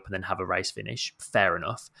everything up, and then have a race finish. Fair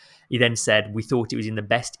enough. He then said, we thought it was in the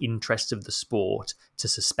best interest of the sport to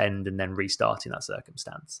suspend and then restart in that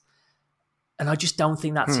circumstance. And I just don't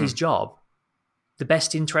think that's his job. The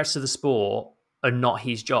best interests of the sport are not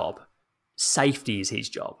his job. Safety is his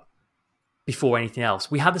job before anything else.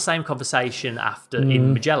 We had the same conversation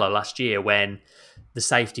in Mugello last year when the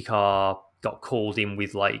safety car got called in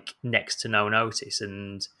with like next to no notice,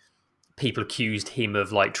 and people accused him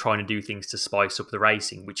of like trying to do things to spice up the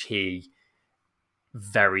racing, which he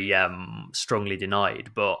very strongly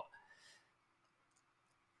denied. But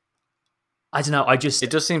I don't know. It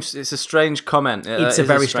does seem it's a strange comment. It's a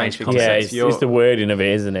very strange comment. Yeah, it's the wording of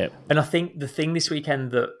it, isn't it? And I think the thing this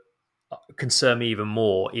weekend that concerned me even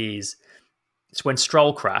more is when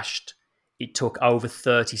Stroll crashed, it took over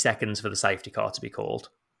 30 seconds for the safety car to be called.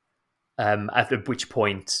 At which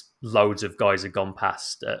point, loads of guys had gone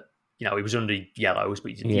past. It was under yellows,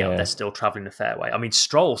 but they're still travelling the fairway. I mean,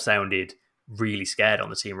 Stroll sounded really scared on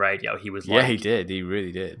the team radio. He was like, he did. He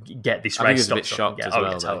really did. Get this race. I think he was a bit shocked as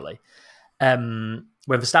well. Totally. When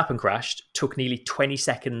Verstappen crashed, took nearly 20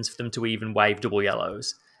 seconds for them to even wave double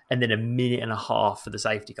yellows, and then a minute and a half for the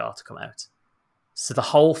safety car to come out. So the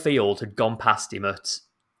whole field had gone past him at,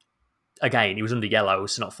 again, he was under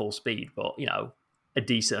yellows, so not full speed, but, a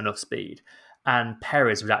decent enough speed. And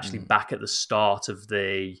Perez was actually back at the start of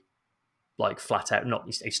the, like, flat out,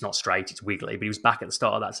 it's not straight, it's wiggly, but he was back at the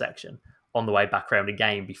start of that section on the way back around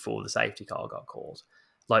again before the safety car got called.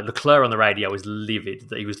 Like, Leclerc on the radio was livid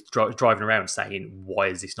that he was driving around saying, why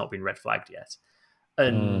has this not been red flagged yet?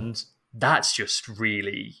 And that's just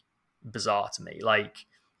really bizarre to me. Like,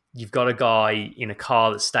 you've got a guy in a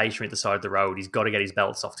car that's stationary at the side of the road. He's got to get his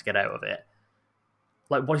belts off to get out of it.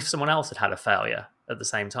 Like, what if someone else had a failure at the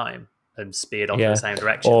same time and speared off in the same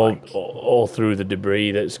direction? Or through the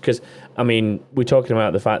debris. That's because, I mean, we're talking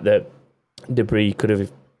about the fact that debris could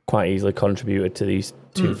have quite easily contributed to these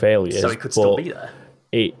two failures. So it could still be there.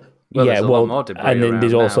 There's a lot more debris and then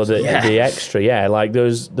there's also the extra, like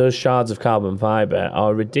those shards of carbon fiber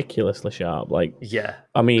are ridiculously sharp. Like,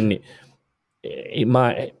 I mean, it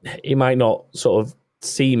might not sort of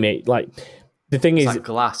seem it. Like, the thing is, like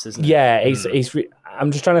glass, isn't it? Yeah, it's.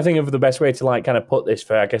 I'm just trying to think of the best way to like kind of put this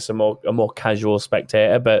for, I guess, a more casual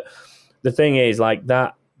spectator. But the thing is, like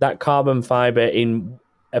that carbon fiber in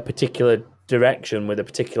a particular direction with a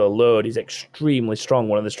particular load is extremely strong.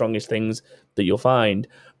 One of the strongest things that you'll find.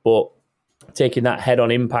 But taking that head-on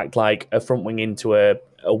impact, like a front wing into a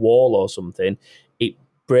wall or something, it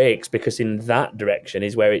breaks because in that direction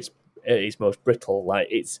is where it's most brittle. Like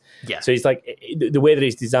so it's like the way that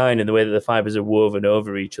it's designed and the way that the fibers are woven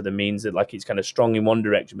over each other means that like it's kind of strong in one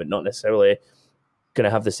direction, but not necessarily going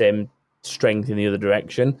to have the same strength in the other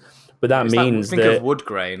direction. But that means think of wood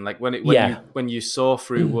grain, like when you saw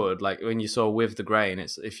through wood, like when you saw with the grain.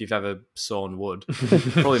 It's if you've ever sawn wood,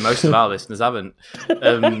 probably most of our listeners haven't.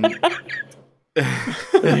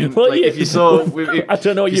 If you saw, I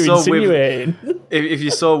don't know what you're insinuating. If you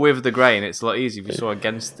saw with the grain, it's a lot easier. If you saw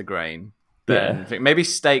against the grain, then I think maybe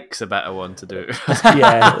steak's a better one to do.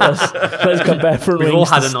 Let's compare front wings. We've all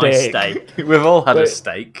had a steak. nice steak. We've all had a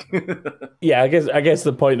steak. I guess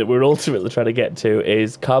the point that we're ultimately trying to get to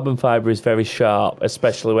is carbon fiber is very sharp,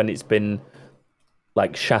 especially when it's been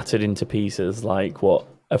like shattered into pieces, like what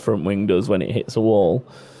a front wing does when it hits a wall.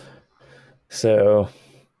 So.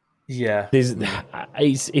 Yeah,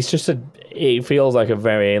 it's just it feels like a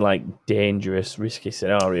very like dangerous, risky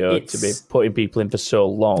scenario to be putting people in for so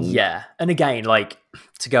long. Yeah, and again, like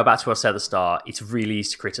to go back to what I said at the start, it's really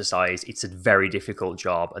easy to criticize. It's a very difficult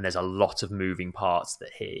job, and there's a lot of moving parts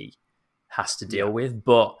that he has to deal with.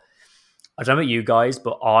 But I don't know about you guys,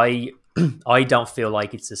 but I don't feel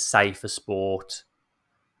like it's as safe a sport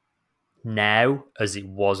now as it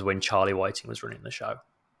was when Charlie Whiting was running the show.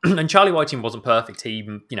 And Charlie Whiting wasn't perfect. He,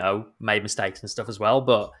 made mistakes and stuff as well.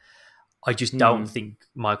 But I just don't think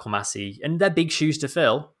Michael Massey, and they're big shoes to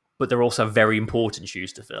fill, but they're also very important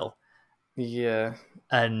shoes to fill. Yeah.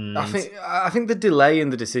 And I think the delay in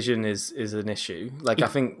the decision is an issue. Like, I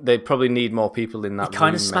think they probably need more people in that. It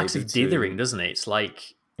kind of smacks of dithering, doesn't it? It's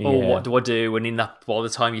like, what do I do? And by the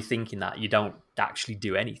time you're thinking that, you don't actually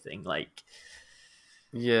do anything. Like,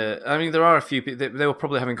 yeah, I mean, there are a few people. They were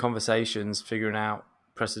probably having conversations, figuring out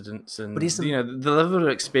precedents, and the level of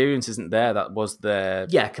experience isn't there that was there.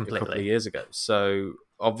 Completely. A couple of years ago. So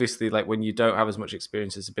obviously, like, when you don't have as much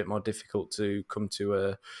experience, it's a bit more difficult to come to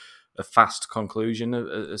a fast conclusion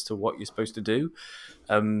as to what you're supposed to do.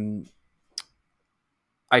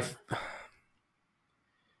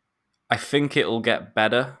 I think it'll get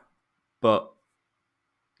better, but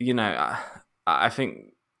I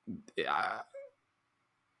think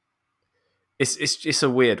it's a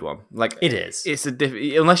weird one. Like, it is. It's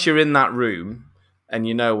unless you're in that room and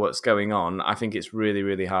you know what's going on. I think it's really,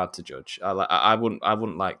 really hard to judge. I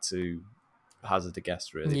wouldn't like to hazard a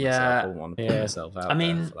guess, really. Yeah, myself. I wouldn't want to put myself out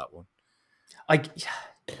there for that one.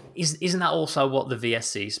 Isn't that also what the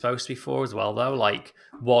VSC is supposed to be for as well, though? Like,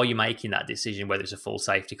 while you're making that decision, whether it's a full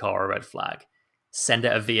safety car or a red flag, send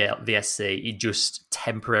out a VSC. It just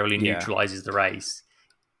temporarily neutralizes the race.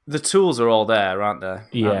 The tools are all there, aren't there?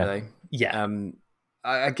 Yeah. Aren't they? Yeah.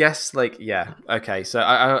 I guess, okay. So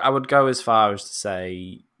I would go as far as to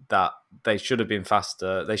say that they should have been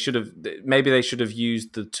faster. They should have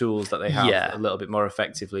used the tools that they have a little bit more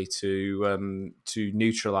effectively to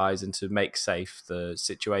neutralize and to make safe the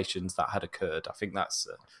situations that had occurred. I think that's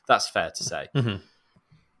fair to say. Mm-hmm.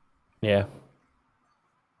 Yeah.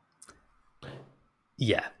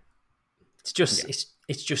 Yeah. It's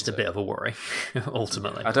just a bit of a worry,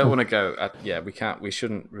 ultimately. I don't want to go. We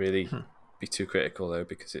shouldn't really be too critical though,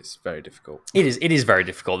 because it's very difficult. It is very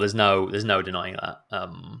difficult. There's no denying that.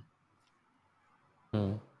 I'm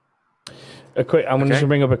going to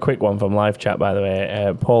bring up a quick one from live chat, by the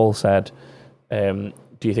way. Paul said, do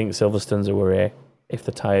you think Silverstone's a worry if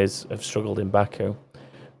the tyres have struggled in Baku?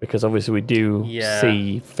 Because obviously we do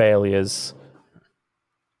see failures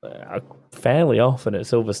fairly often at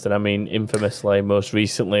Silverstone. I mean, infamously, most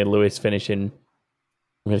recently, Lewis finishing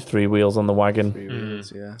with 3 wheels on the wagon. 3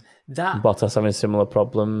 wheels, Bottas having similar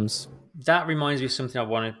problems. That reminds me of something I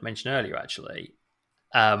wanted to mention earlier, actually.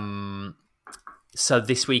 So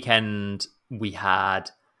this weekend we had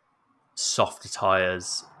softer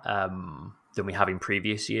tyres than we have in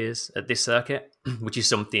previous years at this circuit, which is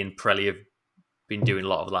something Pirelli have been doing a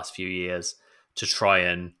lot of the last few years to try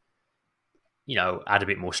and, add a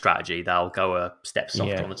bit more strategy. They'll go a step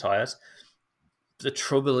softer on the tyres. The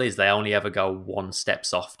trouble is they only ever go 1 step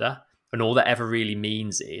softer, and all that ever really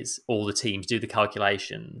means is all the teams do the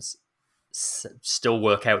calculations, still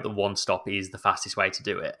work out that 1 stop is the fastest way to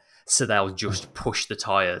do it. So they'll just push the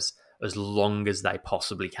tyres as long as they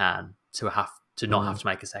possibly can to not have to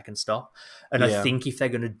make a second stop. And I think if they're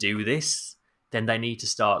going to do this, then they need to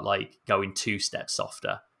start going 2 steps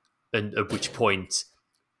softer, and at which point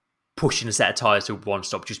pushing a set of tyres to 1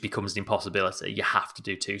 stop just becomes an impossibility. You have to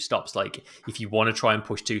do 2 stops. Like, if you want to try and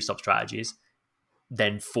push 2-stop strategies,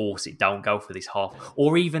 then force it. Don't go for this half,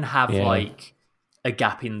 or even have a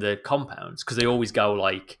gap in the compounds, because they always go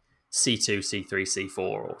C2, C3, C4,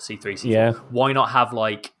 or C3, C4. Yeah. Why not have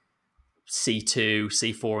C2,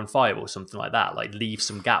 C4, and 5 or something like that? Leave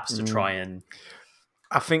some gaps to try and...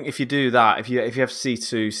 I think if you do that, if you have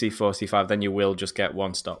C2, C4, C5, then you will just get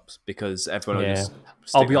 1 stops, because everyone will just...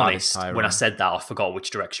 I'll be honest, when I said that, I forgot which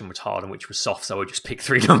direction was hard and which was soft, so I just picked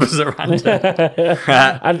 3 numbers at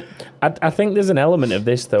random. I think there's an element of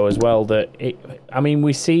this, though, as well, that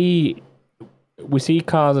we see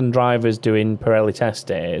cars and drivers doing Pirelli test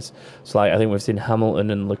days. So, I think we've seen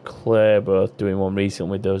Hamilton and Leclerc both doing one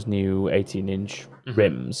recently with those new 18-inch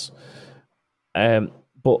rims.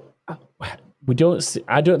 But we don't see,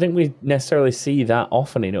 I don't think we necessarily see that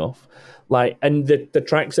often enough. And the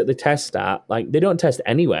tracks that they test at, they don't test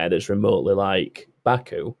anywhere that's remotely like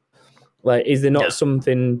Baku. Is there not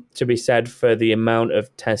something to be said for the amount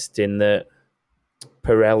of testing that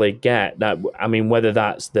Pirelli get? Whether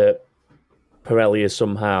that's that Pirelli is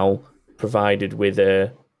somehow provided with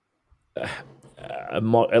a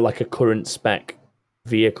current spec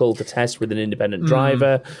vehicle to test with an independent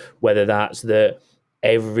driver, whether that's that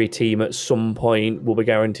every team at some point will be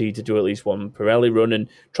guaranteed to do at least one Pirelli run and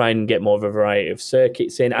try and get more of a variety of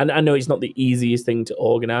circuits in. And I know it's not the easiest thing to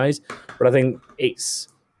organise, but I think it's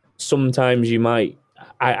sometimes you might...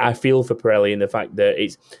 I feel for Pirelli in the fact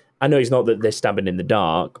that I know it's not that they're stabbing in the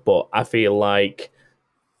dark, but I feel like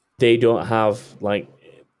they don't have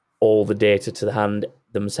all the data to the hand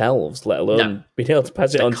themselves, let alone being able to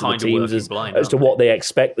pass it on to the teams as to what they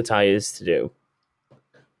expect the tyres to do.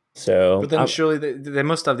 So, but then surely they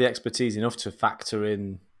must have the expertise enough to factor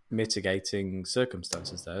in mitigating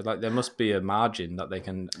circumstances there. Like, there must be a margin that they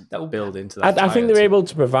can build into that. I think they're able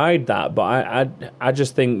to provide that, but I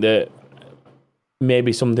just think that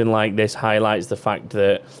maybe something like this highlights the fact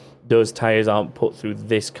that those tyres aren't put through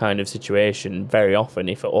this kind of situation very often,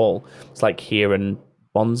 if at all. It's like here and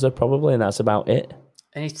Bonza probably, and that's about it.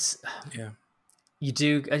 And it's you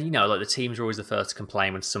do, like the teams are always the first to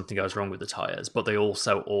complain when something goes wrong with the tyres, but they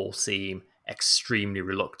also all seem extremely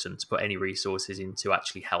reluctant to put any resources into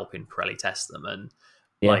actually helping Pirelli test them. And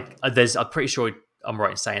I'm pretty sure I'm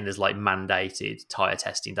right in saying there's like mandated tyre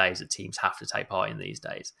testing days that teams have to take part in these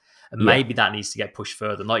days. And maybe that needs to get pushed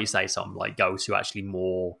further. And like you say, some like go to actually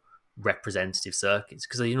more representative circuits,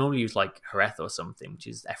 because you normally use like Jerez or something, which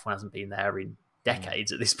is F1 hasn't been there in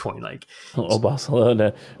decades at this point. Like, or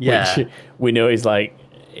Barcelona, which we know is like,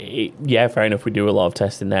 fair enough, we do a lot of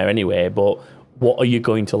testing there anyway, but what are you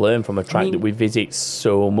going to learn from a track that we visit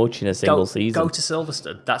so much in a single season? Go to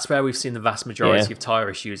Silverstone. That's where we've seen the vast majority of tyre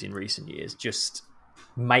issues in recent years. Just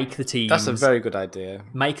make the teams... That's a very good idea.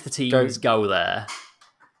 Make the teams go there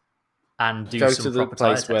and do some to the proper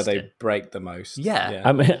place tyre where testing. they break the most. Yeah.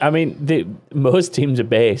 I mean, most teams are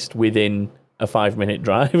based within a 5-minute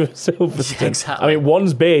drive of Silverstone. Yeah, exactly. I mean,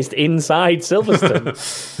 one's based inside Silverstone.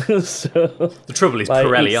 So, the trouble is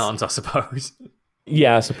Pirelli aren't, I suppose.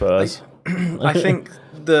 Yeah, I suppose. I think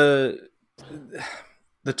the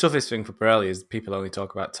toughest thing for Pirelli is people only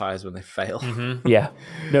talk about tyres when they fail. Mm-hmm. Yeah.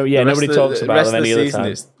 Nobody talks about them any other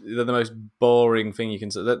time. They're the most boring thing you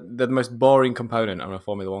can say. They're the most boring component on a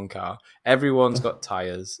Formula One car. Everyone's got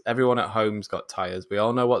tyres. Everyone at home's got tyres. We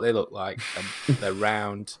all know what they look like. They're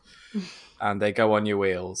round and they go on your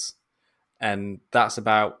wheels. And that's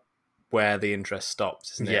about where the interest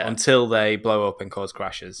stops, isn't it? Yeah. Until they blow up and cause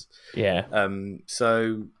crashes. Yeah.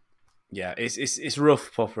 So yeah, it's rough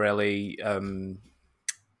for Pirelli.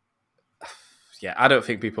 Yeah, I don't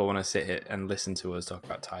think people want to sit here and listen to us talk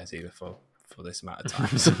about tyres either for this amount of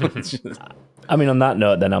time. So I mean, on that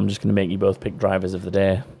note, then I'm just going to make you both pick drivers of the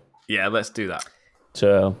day. Yeah, let's do that.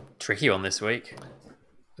 So tricky one this week.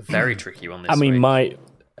 Very tricky one this week. I mean,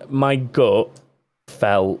 my gut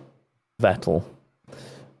felt Vettel.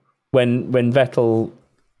 When Vettel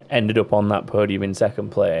ended up on that podium in second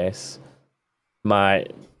place, that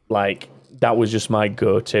was just my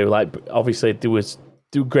go-to. Like, obviously, there was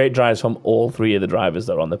great drives from all three of the drivers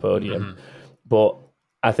that are on the podium, but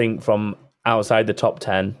I think from outside the top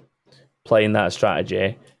 10, playing that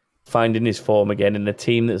strategy, finding his form again in a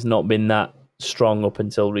team that's not been that strong up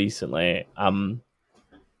until recently, I'm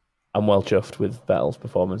well chuffed with Vettel's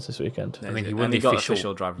performance this weekend. I mean, he won the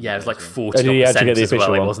official driver. Yeah, it was like 40% as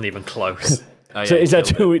well. It wasn't even close. So is that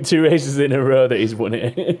two races in a row that he's won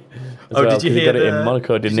it? Did you hear it in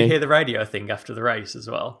Monaco? Did you hear the radio thing after the race as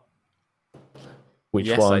well? Which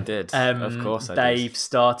yes, one? I did. Of course, I did. They've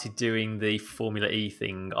started doing the Formula E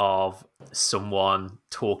thing of someone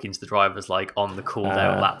talking to the drivers like on the cool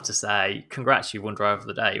down lap to say, "Congrats, you won driver of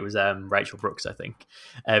the day." It was Rachel Brooks, I think,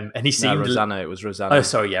 and he seemed Rosanna. It was Rosanna. Oh,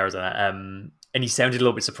 sorry, yeah, Rosanna. And he sounded a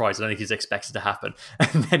little bit surprised. I don't think he was expected to happen.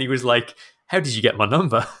 And then he was like, "How did you get my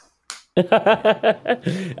number?"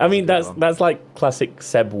 I mean, that's like classic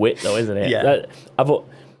Seb Witt, though, isn't it? Yeah.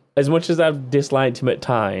 As much as I've disliked him at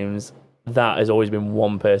times, that has always been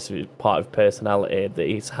one part of personality that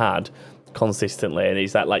he's had consistently, and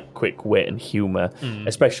he's that like quick wit and humour,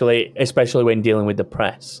 especially when dealing with the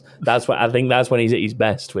press. That's what I think. That's when he's at his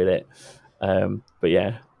best with it. But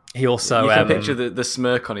yeah, he also you can picture the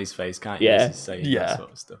smirk on his face, can't you? Yeah, as he's saying that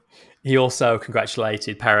sort of stuff. He also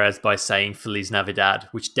congratulated Perez by saying Feliz Navidad,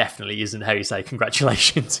 which definitely isn't how you say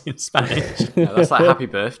congratulations in Spanish. Yeah, that's like happy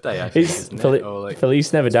birthday, I think, isn't it? Or like...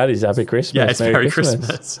 Feliz Navidad is happy Christmas. Yeah, it's Merry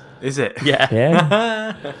Christmas. Is it? Yeah.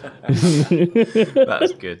 Yeah.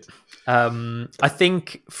 That's good. I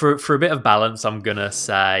think for a bit of balance, I'm going to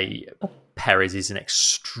say Perez is an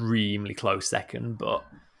extremely close second, but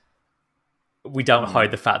we don't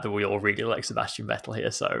hide the fact that we all really like Sebastian Vettel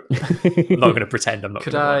here, so I'm not going to pretend I'm not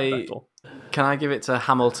going to like Vettel. Can I give it to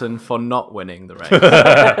Hamilton for not winning the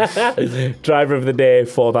race? Driver of the day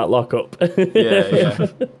for that lockup. Yeah.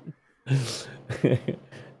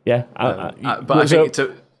 But I think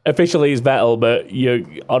officially is Vettel, but your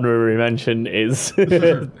honorary mention is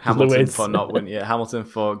Hamilton Lewis. for not winning. Yeah, Hamilton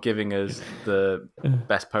for giving us the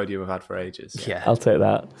best podium we've had for ages. Yeah, I'll take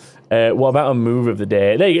that. What about a move of the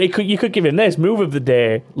day? You could give him this move of the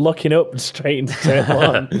day: locking up straight into turn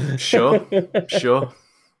one. Sure.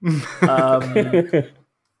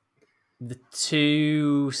 The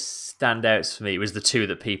two standouts for me was the two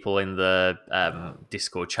that people in the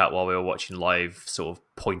Discord chat while we were watching live sort of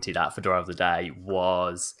pointed at for driver of the day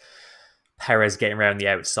was Perez getting around the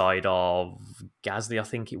outside of Gasly, I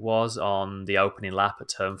think it was, on the opening lap at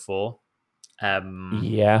turn 4.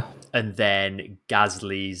 Yeah. And then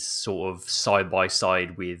Gasly's sort of side by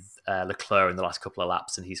side with Leclerc in the last couple of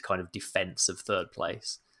laps, and his kind of defense of third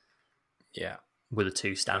place. Yeah. Were the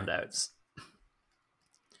two standouts.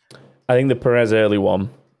 I think the Perez early one,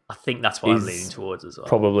 I think that's what I'm leaning towards as well.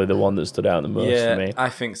 Probably the one that stood out the most for me. I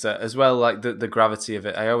think so as well. Like the gravity of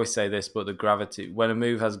it. I always say this, but the gravity, when a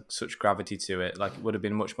move has such gravity to it, like it would have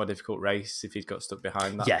been a much more difficult race if he'd got stuck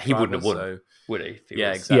behind that. Yeah, he wouldn't have won, would he?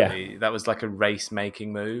 Exactly. Yeah. That was like a race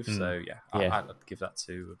making move. So I'd give that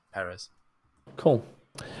to Perez. Cool.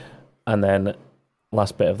 And then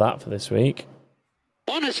last bit of that for this week.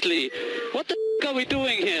 Honestly, what the f*** are we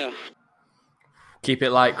doing here? Keep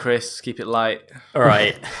it light, Chris. Keep it light. All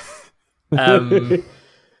right. Do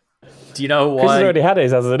you know why? Chris has already had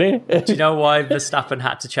his, hasn't he? Do you know why Verstappen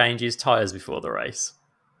had to change his tyres before the race?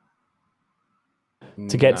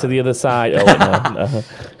 To get to the other side. Oh, no.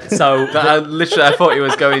 So I thought he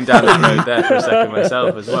was going down the road there for a second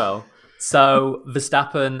myself as well. So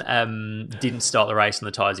Verstappen didn't start the race on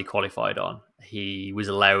the tyres he qualified on. He was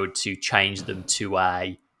allowed to change them to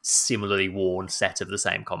a similarly worn set of the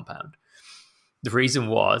same compound. The reason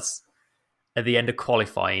was, at the end of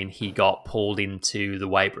qualifying, he got pulled into the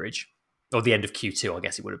weighbridge, or the end of Q2, I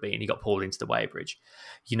guess it would have been. He got pulled into the weighbridge.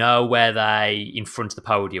 You know where they, in front of the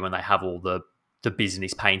podium, and they have all the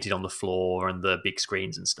business painted on the floor and the big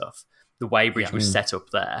screens and stuff. The weighbridge was set up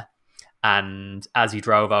there. And as he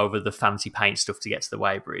drove over the fancy paint stuff to get to the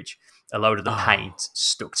weighbridge, a load of the paint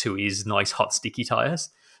stuck to his nice hot sticky tyres.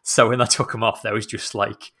 So when they took them off, there was just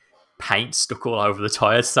like paint stuck all over the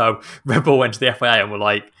tyres. So Red Bull went to the FIA and were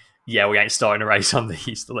like, yeah, we ain't starting a race on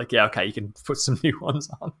these. They're like, yeah, okay, you can put some new ones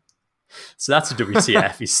on. So that's a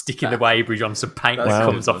WTF. He's sticking the weighbridge on some paint that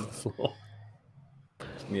comes off the floor.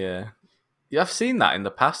 Yeah. Yeah, I've seen that in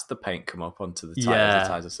the past, the paint come up onto the tyres. The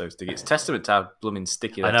tyres are so sticky. It's testament to how blooming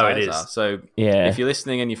sticky the tyres are. So if you're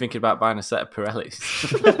listening and you're thinking about buying a set of Pirellis,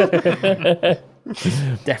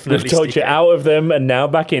 definitely we've talked you out of them and now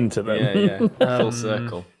back into them. Yeah. Full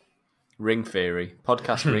circle. Ring theory.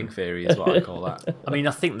 Podcast ring theory is what I call that. I mean,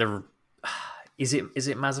 I think is it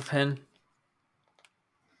Mazepin?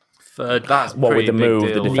 Third. That's what with the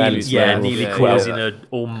move, the defense. Nearly causing an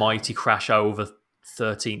almighty crash over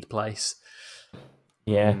 13th place.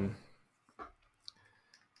 Yeah.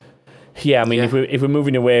 Yeah, I mean, if we're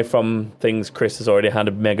moving away from things Chris has already had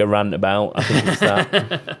a mega rant about, I think it's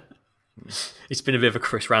that. It's been a bit of a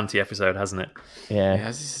Chris ranty episode, hasn't it?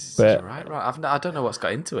 Yeah. But right. I don't know what's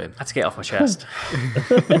got into him. I had to get it off my chest.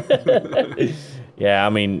 Yeah, I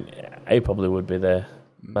mean, it probably would be the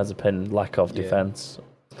Mazepin lack of defense.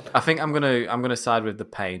 I think I'm gonna side with the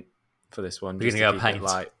paint for this one. You're gonna go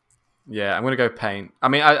paint. Yeah, I'm going to go paint. I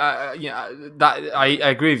mean, I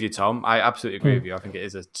agree with you, Tom. I absolutely agree with you. I think it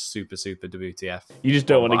is a super, super WTF. You just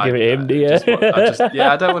don't want to give it him, do you?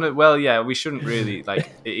 I don't want to. Well, yeah, we shouldn't really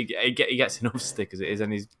like. He gets enough stick as it is,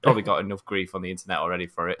 and he's probably got enough grief on the internet already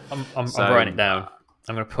for it. I'm writing it down.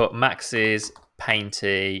 I'm going to put Max's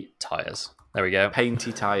painty tyres. There we go.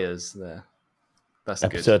 Painty tyres. There. That's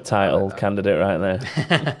episode title candidate right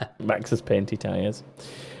there. Max's painty tyres.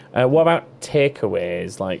 What about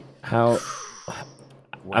takeaways? Like how?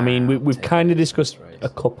 Wow, I mean, we've kind of discussed a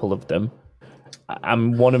couple of them.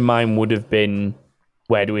 One of mine would have been,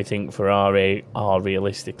 where do we think Ferrari are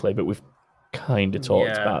realistically? But we've kind of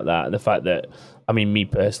talked about that. The fact that, I mean, me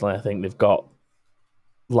personally, I think they've got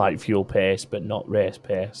light fuel pace, but not race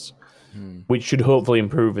pace, which should hopefully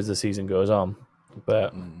improve as the season goes on.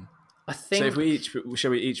 But I think. So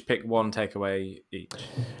shall we each pick one takeaway each?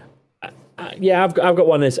 Yeah, I've got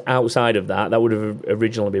one that's outside of that. That would have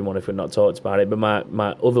originally been one if we'd not talked about it. But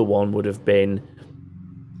my other one would have been,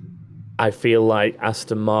 I feel like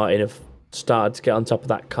Aston Martin have started to get on top of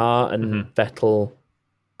that car, and Vettel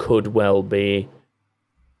could well be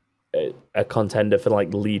a contender for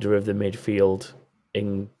like leader of the midfield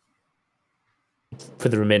for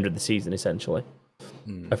the remainder of the season, essentially.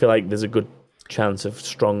 I feel like there's a good chance of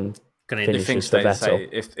strong finishes for Vettel.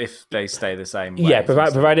 If they stay the same way. Yeah,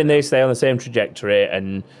 providing they stay on the same trajectory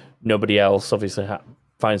and nobody else obviously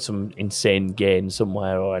finds some insane gain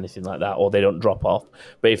somewhere or anything like that, or they don't drop off.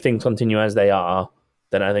 But if things continue as they are,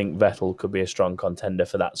 then I think Vettel could be a strong contender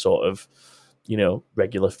for that sort of,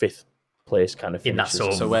 regular fifth place kind of finish. In that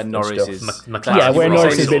sort of, so where Norris is, where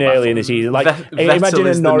Norris has been early in the season. Like imagine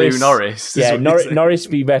a Norris, the new Norris. Yeah, Norris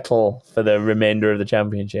v Vettel for the remainder of the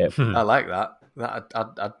championship. I like that.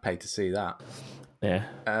 I'd pay to see that. Yeah.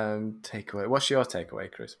 Takeaway. What's your takeaway,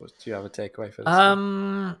 Chris? Do you have a takeaway for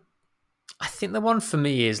this? I think the one for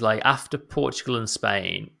me is like after Portugal and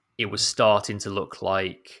Spain, it was starting to look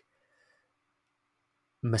like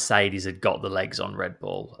Mercedes had got the legs on Red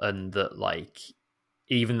Bull, and that like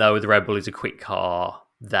even though the Red Bull is a quick car,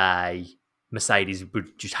 Mercedes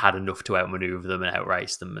would just had enough to outmaneuver them and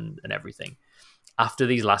outrace them and everything. After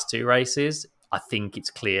these last two races, I think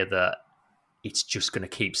it's clear that it's just going to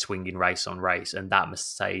keep swinging race on race, and that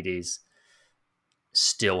Mercedes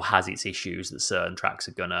still has its issues that certain tracks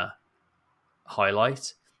are going to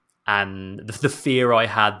highlight. And the fear I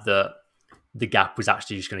had that the gap was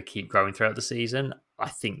actually just going to keep growing throughout the season, I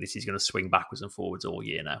think this is going to swing backwards and forwards all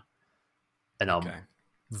year now. And I'm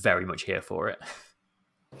very much here for it.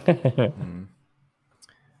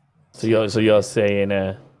 So you're saying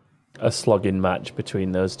a slogging match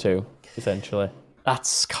between those two, essentially?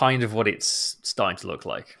 That's kind of what it's starting to look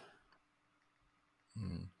like.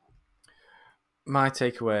 My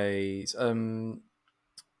takeaways, a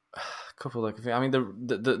couple of things. I mean,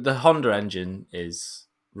 the Honda engine is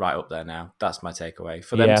right up there now. That's my takeaway.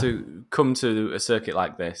 For them to come to a circuit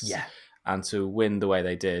like this and to win the way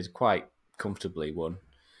they did, quite comfortably won.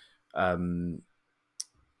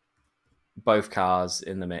 Both cars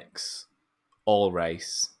in the mix, all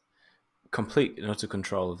race, complete and utter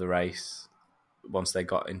control of the race once they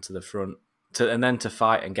got into the front, and then to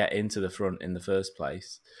fight and get into the front in the first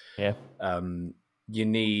place. Yeah. You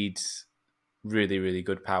need really, really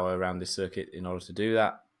good power around this circuit in order to do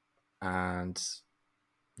that. And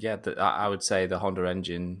I would say the Honda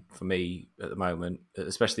engine for me at the moment,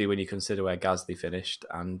 especially when you consider where Gasly finished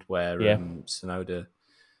and where Tsunoda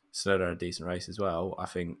had a decent race as well. I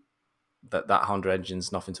think that Honda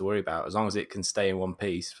engine's nothing to worry about. As long as it can stay in one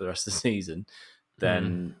piece for the rest of the season,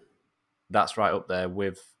 then that's right up there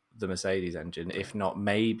with the Mercedes engine. If not,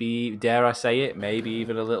 maybe, dare I say it, maybe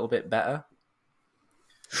even a little bit better.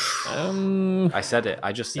 I said it.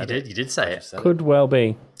 I just said it. You did say it. Could well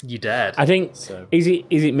be. You dared. I think. So. Is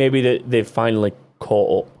it maybe that they've finally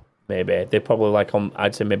caught up? Maybe they're probably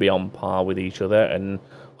I'd say maybe on par with each other, and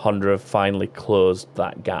Honda have finally closed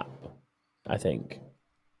that gap. I think.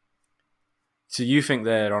 So you think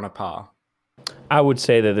they're on a par? I would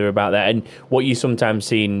say that they're about there. And what you sometimes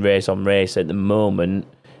see in race on race at the moment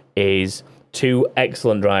is two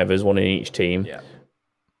excellent drivers, one in each team,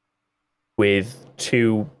 with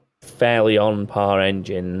two fairly on-par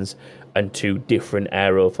engines and two different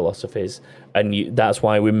aero philosophies. And that's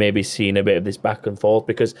why we're maybe seeing a bit of this back and forth,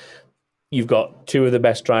 because you've got two of the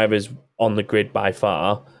best drivers on the grid by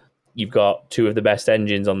far. You've got two of the best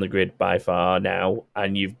engines on the grid by far now,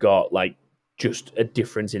 and you've got just a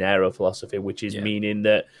difference in aero philosophy, which is meaning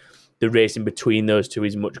that the racing between those two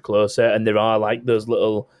is much closer, and there are those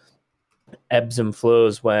little ebbs and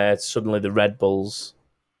flows where suddenly the Red Bull's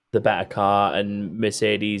the better car and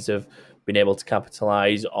Mercedes have been able to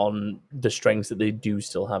capitalise on the strengths that they do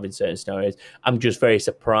still have in certain scenarios. I'm just very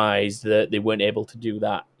surprised that they weren't able to do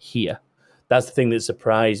that here. That's the thing that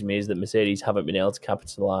surprised me, is that Mercedes haven't been able to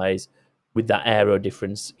capitalise with that aero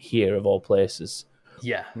difference here of all places.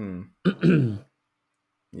 Yeah.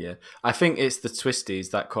 Yeah. I think it's the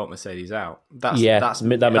twisties that caught Mercedes out. That's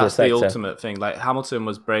the ultimate thing. Hamilton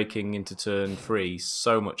was braking into turn 3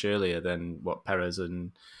 so much earlier than what Perez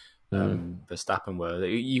and Verstappen were.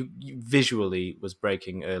 You visually was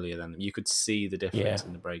braking earlier than them. You could see the difference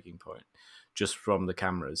in the braking point just from the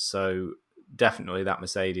cameras. So definitely that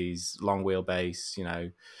Mercedes long wheelbase,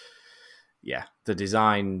 the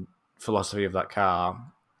design philosophy of that car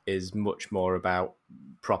is much more about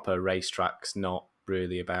proper racetracks, not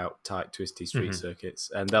really about tight, twisty street circuits.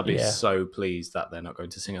 And they'll be so pleased that they're not going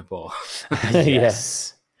to Singapore.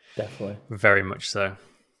 Yes, definitely. Very much so.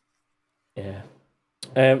 Yeah.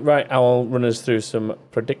 Right, I'll run us through some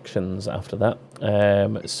predictions after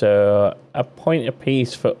that. So a point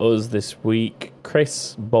apiece for us this week.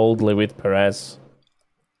 Chris boldly with Perez.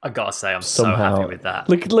 I gotta say, I'm so happy with that.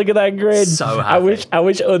 Look at that grin. So happy. I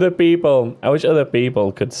wish other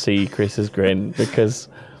people could see Chris's grin, because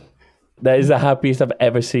that is the happiest I've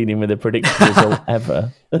ever seen him with a prediction result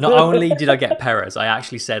ever. Not only did I get Perez, I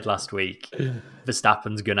actually said last week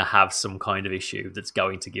Verstappen's going to have some kind of issue that's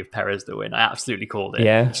going to give Perez the win. I absolutely called it.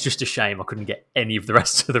 Yeah. It's just a shame I couldn't get any of the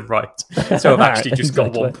rest of the right. So I've actually just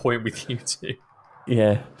got 1 point with you two.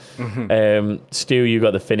 Yeah. Stu, you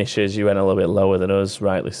got the finishers. You went a little bit lower than us,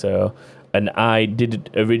 rightly so. And I did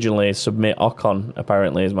originally submit Ocon,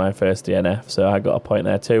 apparently, as my first DNF, so I got a point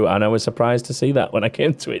there too. And I was surprised to see that when I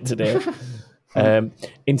came to it today.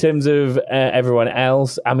 In terms of everyone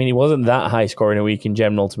else, I mean, it wasn't that high scoring a week in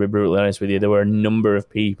general, to be brutally honest with you. There were a number of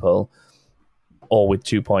people, all with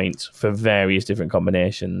 2 points for various different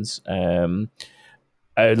combinations.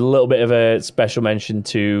 a little bit of a special mention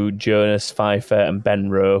to Jonas Pfeiffer and Ben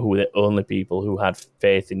Rowe, who were the only people who had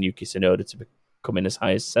faith in Yuki Tsunoda to come in as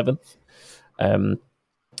high as 7th.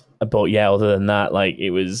 But yeah, other than that, like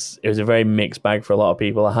it was a very mixed bag for a lot of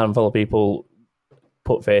people. A handful of people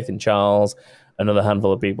put faith in Charles. Another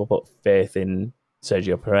handful of people put faith in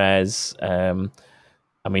Sergio Perez. People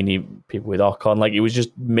with Ocon. Like it was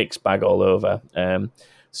just mixed bag all over.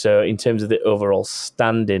 So in terms of the overall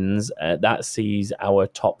standings, that sees our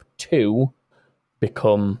top 2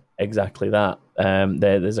 become exactly that.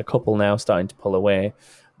 There's a couple now starting to pull away.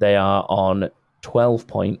 They are on 12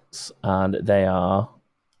 points, and they are,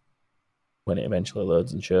 when it eventually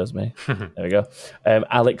loads and shows me, there we go.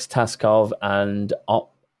 Alex Taskov and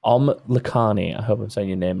Om Lakhani. I hope I'm saying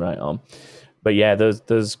your name right, Om. But yeah,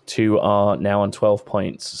 those 2 are now on 12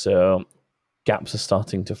 points, so gaps are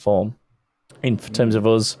starting to form. In terms of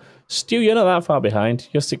us, Stu, you're not that far behind.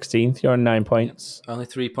 You're 16th. You're on 9 points. Only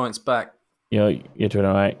 3 points back. You're doing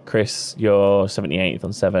all right. Chris, you're 78th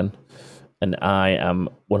on 7. And I am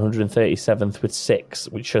 137th with 6,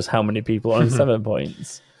 which shows how many people are on 7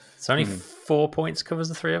 points. So only 4 points covers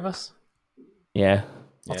the 3 of us? Yeah.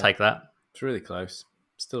 I'll take that. It's really close.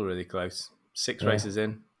 Still really close. 6 races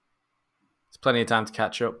in. There's plenty of time to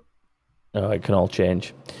catch up. Oh, it can all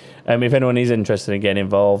change. If anyone is interested in getting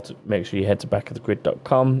involved, make sure you head to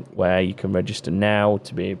backofthegrid.com, where you can register now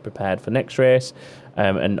to be prepared for next race.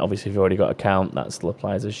 And obviously, if you've already got an account, that still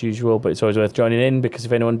applies as usual. But it's always worth joining in, because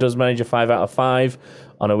if anyone does manage a 5 out of 5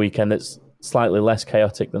 on a weekend that's slightly less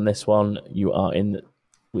chaotic than this one, you are in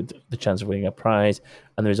with the chance of winning a prize.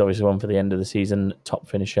 And there is obviously one for the end of the season top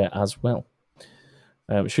finisher as well.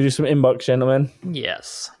 Should we do some inbox, gentlemen?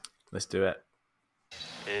 Yes. Let's do it.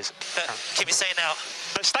 Keep it saying now.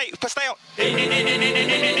 No, stay out.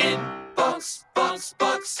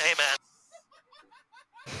 Box.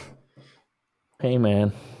 Hey,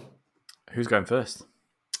 man. Who's going first?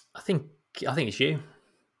 I think it's you.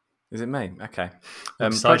 Is it me? Okay.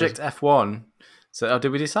 Project F1. So,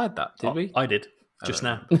 did we decide that? Did we? I did. Just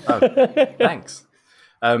now. Oh, thanks.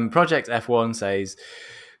 Project F1 says,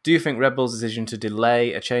 do you think Red Bull's decision to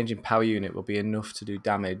delay a change in power unit will be enough to do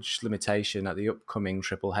damage limitation at the upcoming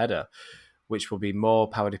triple header, which will be more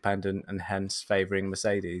power dependent and hence favouring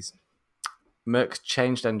Mercedes? Merck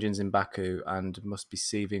changed engines in Baku and must be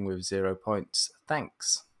sieving with 0 points.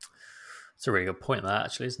 Thanks. It's a really good point, that,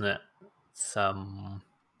 actually, isn't it? It's,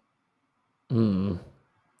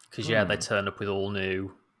 because they turn up with all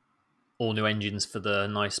new engines for the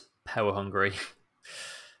nice power hungry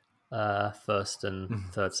first and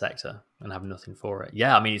third sector, and have nothing for it.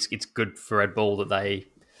 Yeah, I mean, it's good for Red Bull that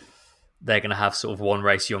they're going to have sort of one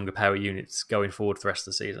race younger power units going forward for the rest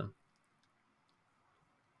of the season.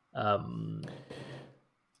 Have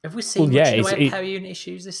we seen much in the way of power unit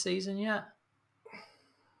issues this season yet?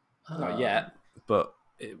 Not yet, but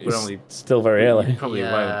we're only still very early. Probably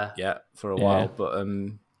won't yet for a while, but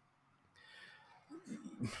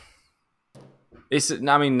it's.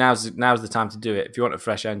 I mean, now's the time to do it. If you want a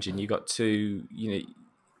fresh engine, you got two.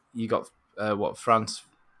 You got France.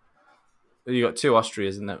 You got 2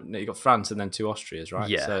 Austrias, and then you got France, and then 2 Austrias, right?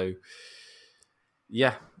 Yeah. So,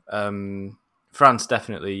 yeah, France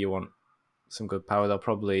definitely. You want some good power. They'll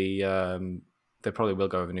probably will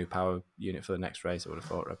go with a new power unit for the next race. I would have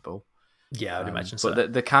thought Red Bull. Yeah, I'd imagine so.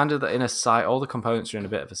 But they're kind of in a cycle. All the components are in a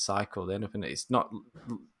bit of a cycle. They end up in it's not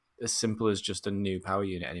as simple as just a new power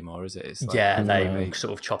unit anymore, is it? It's like, they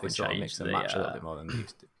sort of chop and sort of change. Mix and match a little bit more than they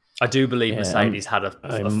used to. I do believe Mercedes had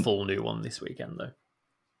a full new one this weekend, though.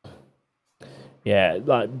 Yeah,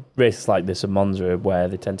 like races like this at Monza, where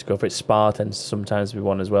they tend to go for it. Spa tends to sometimes be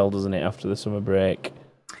one as well, doesn't it? After the summer break,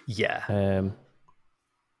 tends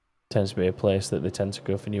to be a place that they tend to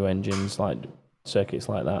go for new engines, like circuits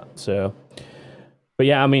like that. So, but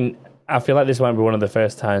yeah, I mean, I feel like this might be one of the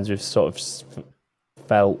first times we've sort of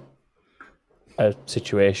felt a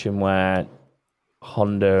situation where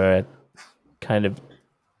Honda are kind of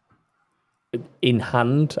in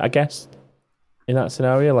hand, I guess, in that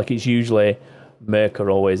scenario. Like it's usually Merc are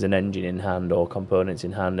always an engine in hand or components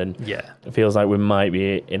in hand, and it feels like we might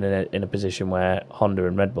be in a position where Honda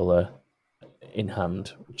and Red Bull are in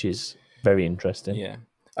hand, which is very interesting. Yeah,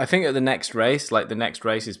 I think at the next race,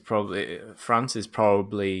 is probably France is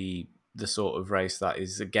probably the sort of race that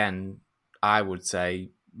is, again, I would say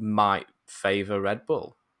might favour Red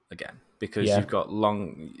Bull again, because you've got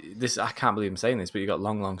I can't believe I'm saying this, but you've got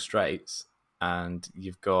long straights, and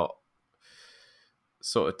you've got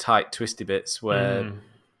sort of tight, twisty bits where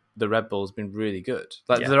the Red Bull's been really good.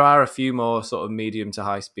 There are a few more sort of medium to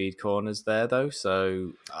high speed corners there, though.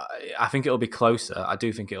 So I think it'll be closer. I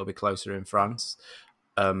do think it'll be closer in France.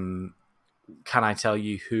 can I tell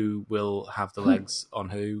you who will have the legs on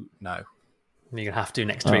who? No. You're going to have to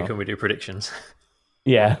next week when we do predictions.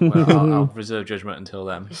 Yeah. Well, I'll reserve judgment until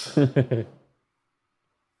then. Should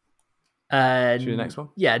we do the next one?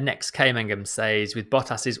 Yeah, next K Mangum says, with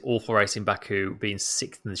Bottas's awful race in Baku being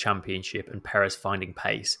 6th in the championship and Perez finding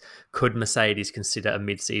pace, could Mercedes consider a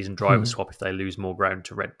mid-season driver swap if they lose more ground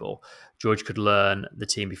to Red Bull? George could learn the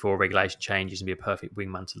team before regulation changes and be a perfect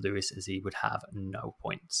wingman to Lewis, as he would have no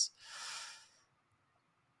points.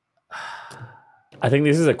 I think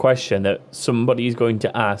this is a question that somebody is going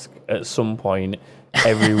to ask at some point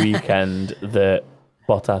every weekend that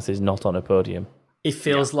Bottas is not on a podium. It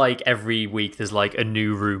feels like every week there's like a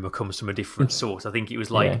new rumour comes from a different source. I think it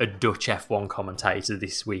was like a Dutch F1 commentator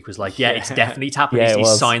this week was like, it's definitely happening. Yeah,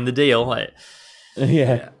 he's signed the deal. Like,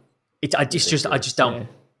 yeah. I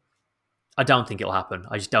don't think it'll happen.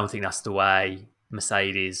 I just don't think that's the way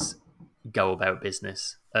Mercedes go about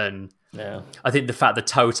business. And I think the fact that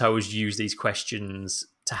Toto has used these questions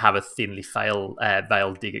to have a thinly veiled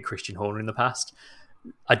dig at Christian Horner in the past,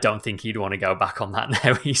 I don't think he'd want to go back on that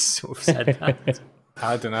now. He's sort of said that.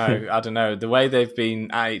 I don't know. The way they've been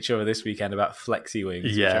at each other this weekend about flexi wings,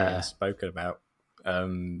 which I've spoken about.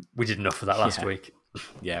 We did enough of that last week.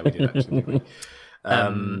 Yeah, we did actually. Didn't we?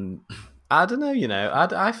 I don't know.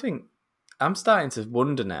 I think I'm starting to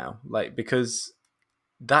wonder now, like, because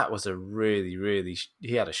that was a really, really.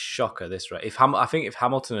 He had a shocker this race. I think if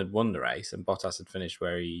Hamilton had won the race and Bottas had finished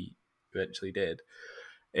where he eventually did,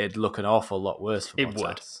 it'd look an awful lot worse for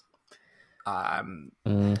Bottas. It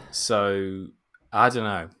would. So I don't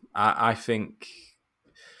know. I think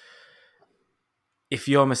if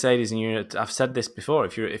you're Mercedes and I've said this before,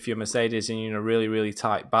 if you're Mercedes and you're in a really, really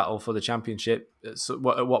tight battle for the championship, at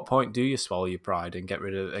what point do you swallow your pride and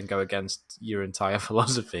go against your entire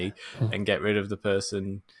philosophy and get rid of the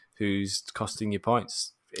person who's costing you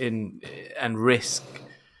points and risk?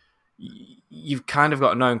 You've kind of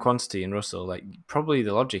got a known quantity in Russell. Like, probably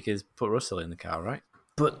the logic is put Russell in the car, right?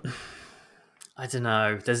 But I don't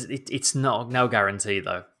know. It's not no guarantee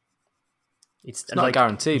though. It's not a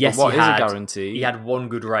guarantee. Yes, but what is a guarantee? He had one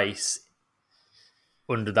good race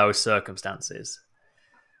under those circumstances.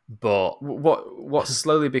 But what's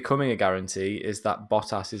slowly becoming a guarantee is that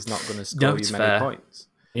Bottas is not going to score you many points.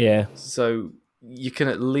 Yeah. So you can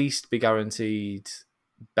at least be guaranteed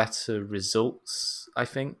better results, I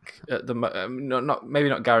think. Maybe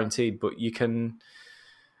not guaranteed, but you can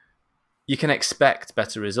expect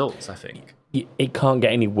better results, I think. It can't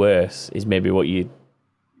get any worse is maybe what you...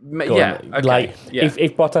 Okay. Like,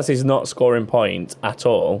 if Bottas is not scoring points at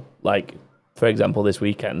all, like, for example, this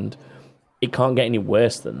weekend, it can't get any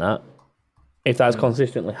worse than that. If that's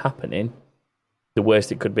consistently happening, the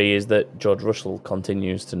worst it could be is that George Russell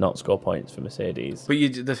continues to not score points for Mercedes. But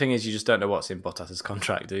the thing is, you just don't know what's in Bottas's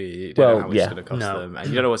contract, do you? You don't know how much it's going to cost them. And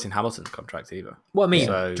you don't know what's in Hamilton's contract either. Well, I mean,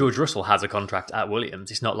 George Russell has a contract at Williams.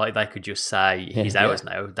 It's not like they could just say he's ours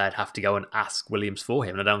now. They'd have to go and ask Williams for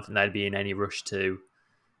him. And I don't think they'd be in any rush to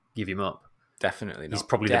give him up. Definitely not. He's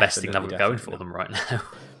probably the best thing they've got going for them right now.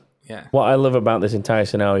 Yeah. What I love about this entire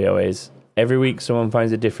scenario is every week someone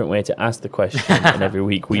finds a different way to ask the question, and every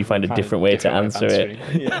week we find a different way to answer it.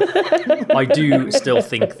 Yeah. I do still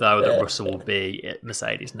think, though, that Russell will be at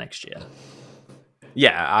Mercedes next year.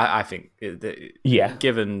 Yeah, I think.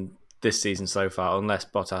 Given this season so far, unless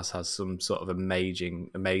Bottas has some sort of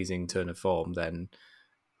amazing turn of form, then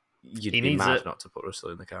you'd be mad not to put Russell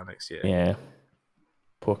in the car next year. Yeah.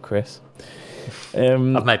 Poor Chris. I've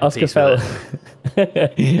made Oscar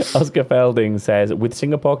Felding says, with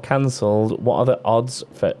Singapore cancelled, what are the odds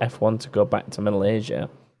for F1 to go back to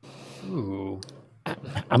Malaysia? Ooh.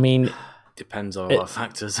 I mean... Depends on a lot of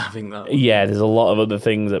factors, I think. That. Yeah, there's a lot of other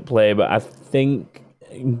things at play, but I think,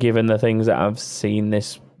 given the things that I've seen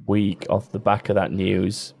this week off the back of that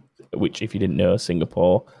news, which, if you didn't know,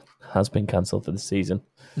 Singapore has been cancelled for the season.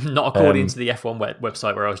 Not according to the F1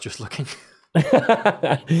 website where I was just looking.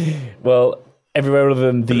 Well, everywhere other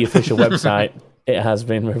than the official website, it has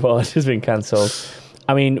been reported, has been cancelled.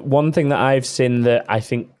 I mean, one thing that I've seen that I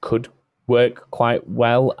think could work quite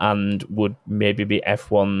well and would maybe be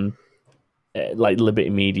F1, like Liberty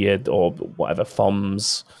Media or whatever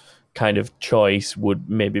FOM's kind of choice, would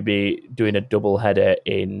maybe be doing a double header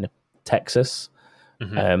in Texas,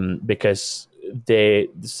 because the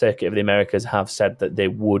Circuit of the Americas have said that they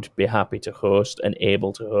would be happy to host and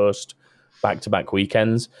able to host back-to-back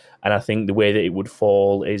weekends. And I think the way that it would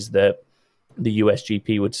fall is that the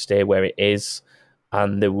USGP would stay where it is,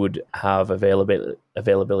 and they would have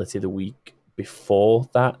availability the week before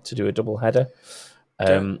that to do a double header.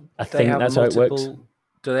 I think that's how it works.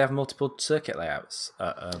 Do they have multiple circuit layouts?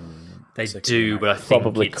 They do, but I think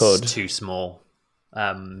Probably it's could. too small.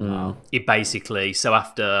 It basically, so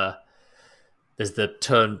after there's the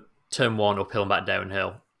turn 1 uphill and back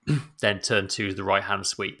downhill, then turn 2 is the right hand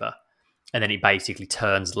sweeper, and then it basically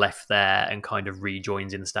turns left there and kind of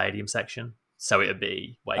rejoins in the stadium section. So it'd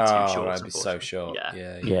be way too short. It'd be so short.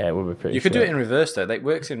 Yeah, it would be pretty. You could do it in reverse though. It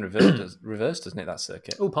works in reverse, doesn't it? That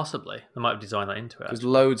circuit. Oh, possibly. They might have designed that into it. There's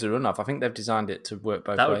loads of runoff. I think they've designed it to work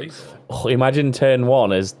both ways. Oh, imagine turn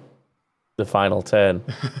 1 as the final turn,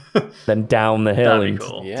 then down the hill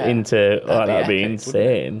into. That'd be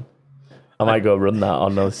insane. I might go run that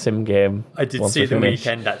on a sim game. I did see it the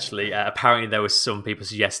weekend actually. Apparently, there was some people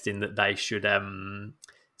suggesting that they should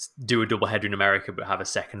do a double header in America, but have a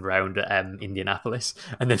second round at Indianapolis.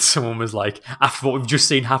 And then someone was like, "After what we've just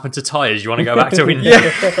seen happen to tyres, you want to go back to India?"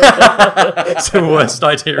 It's the worst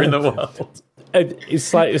idea in the world. It's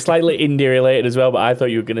slightly Indy related as well, but I thought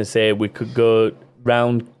you were going to say we could go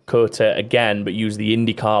round Kota again, but use the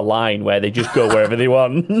IndyCar line where they just go wherever they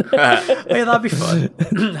want. Yeah, that'd be fun.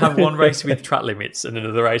 Have one race with track limits and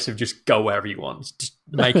another race of just go wherever you want. Just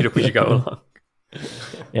make it up as you go along.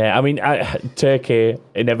 Yeah, I mean, Turkey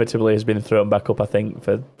inevitably has been thrown back up, I think,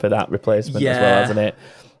 for that replacement as well, hasn't it?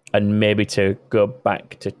 And maybe to go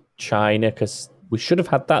back to China, because we should have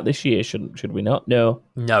had that this year, should we not? No,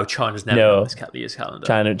 China's never on this year's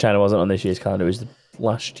calendar. China wasn't on this year's calendar. It was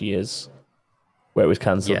last year's where it was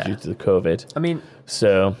cancelled due to the COVID. I mean,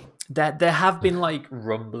 so there have been like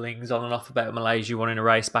rumblings on and off about Malaysia winning a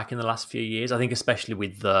race back in the last few years. I think especially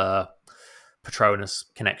with the Petronas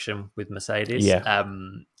connection with Mercedes. Yeah.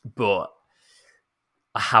 But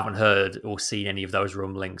I haven't heard or seen any of those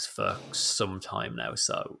rumblings for some time now,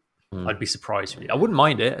 so I'd be surprised if I wouldn't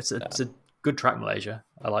mind it. It's a good track, Malaysia.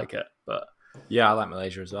 I like it, but yeah, I like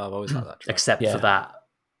Malaysia as well. I've always liked that track. Except for that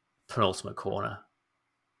penultimate corner.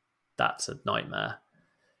 That's a nightmare.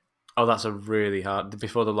 Oh, that's a really hard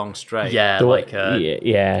before the long straight. Yeah,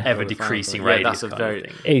 ever decreasing radius. That's a very.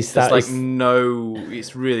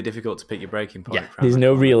 It's really difficult to pick your braking point. There's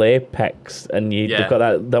no real apex, and they've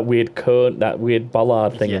got that weird cone, that weird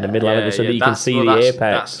bollard thing in the middle of it, so that you can see the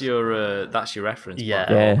apex. That's your reference.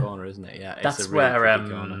 Yeah, corner, isn't it? Yeah, that's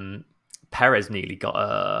where Perez nearly got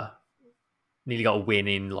a win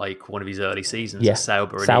in like one of his early seasons at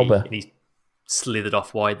Sauber. And he slithered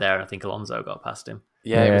off wide there, and I think Alonso got past him.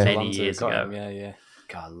 Yeah, it was many Alonso years ago. Yeah.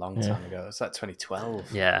 God, a long time ago. It's like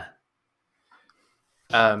 2012. Yeah.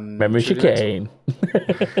 Memory chicane.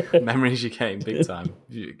 Memory chicane, big time.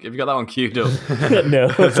 Have you got that one queued up? No,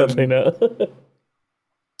 certainly not.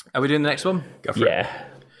 Are we doing the next one? Go for it.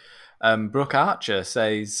 Brooke Archer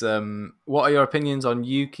says, what are your opinions on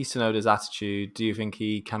Yuki Tsunoda's attitude? Do you think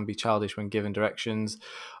he can be childish when given directions?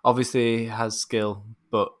 Obviously, he has skill,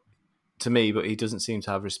 but he doesn't seem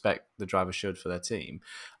to have respect the driver should for their team.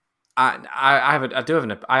 I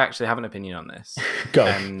actually have an opinion on this. Go.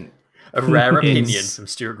 A rare opinion from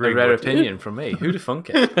Stuart Greenwood. A rare opinion from me. Who'd have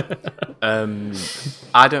thunk it?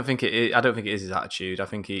 I don't think it is his attitude. I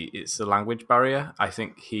think it's a language barrier. I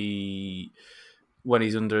think when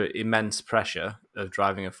he's under immense pressure of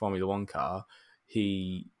driving a Formula One car,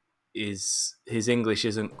 his English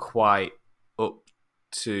isn't quite up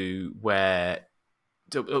to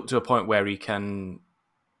a point where he can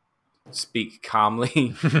speak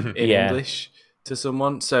calmly in English to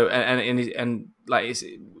someone. So and like it's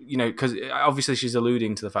because obviously she's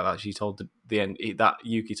alluding to the fact that she told that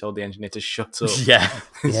Yuki told the engineer to shut up.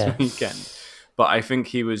 This weekend. But I think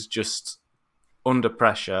he was just under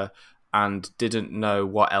pressure and didn't know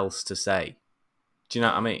what else to say. Do you know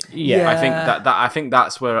what I mean? Yeah. I think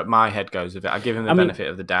that's where my head goes with it. I give him the benefit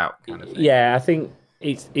of the doubt kind of thing. Yeah, I think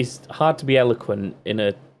it's hard to be eloquent in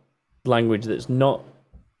a language that's not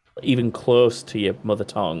even close to your mother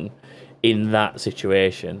tongue in that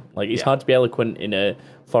situation. Like, it's hard to be eloquent in a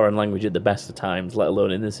foreign language at the best of times, let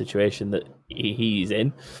alone in the situation that he's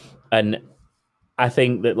in. And I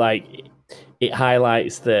think that, like, it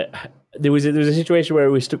highlights that there was a situation where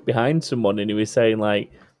he was stuck behind someone and he was saying,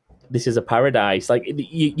 like, this is a paradise. Like,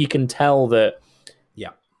 you can tell that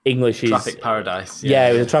English is traffic paradise. Yeah,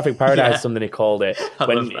 it was a traffic paradise. Something he called it.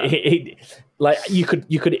 When like you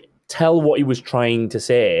could tell what he was trying to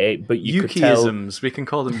say, but you could tell we can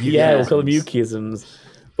call them. Yeah, we'll call them Yukiisms.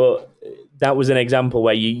 But that was an example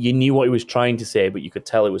where you knew what he was trying to say, but you could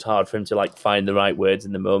tell it was hard for him to like find the right words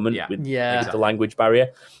in the moment with the language barrier.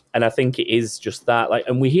 And I think it is just that. Like,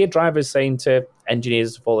 and we hear drivers saying to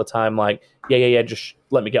engineers all the time, like, yeah, just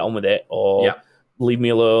let me get on with it, or leave me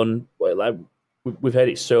alone. Like, we've heard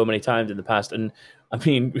it so many times in the past, and I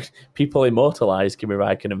mean, people immortalize Kimi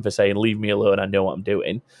Räikkönen for saying, "Leave me alone, I know what I'm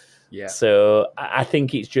doing." Yeah. So I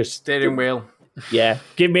think it's just steering wheel. Yeah,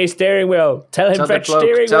 give me a steering wheel. Tell him fetch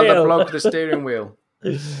steering wheel. Tell the bloke the steering wheel.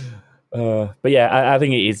 But yeah, I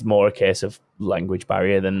think it is more a case of language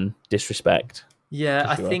barrier than disrespect. Yeah,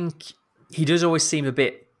 I think he does always seem a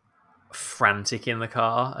bit frantic in the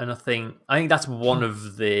car, and I think that's one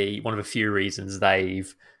of a few reasons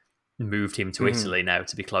they've moved him to Italy now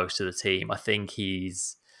to be close to the team. I think he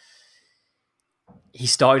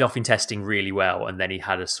started off in testing really well, and then he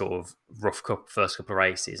had a sort of rough first couple of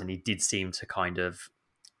races, and he did seem to kind of,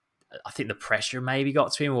 I think the pressure maybe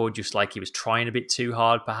got to him, or just like he was trying a bit too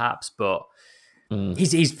hard perhaps, but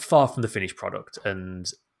he's far from the finished product,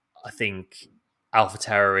 and I think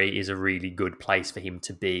AlphaTauri is a really good place for him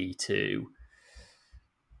to be to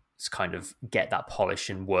just kind of get that polish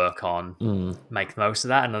and work on, make the most of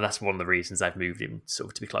that. And that's one of the reasons they've moved him sort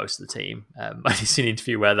of to be close to the team. I just seen an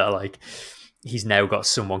interview where they're like, he's now got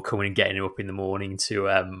someone coming and getting him up in the morning to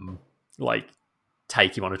like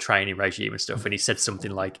take him on a training regime and stuff. And he said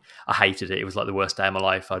something like, I hated it. It was like the worst day of my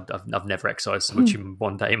life. I've never exercised so much in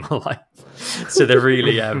one day in my life. So they're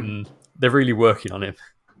really working on him.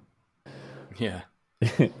 Yeah.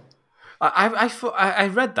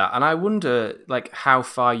 I read that and I wonder like how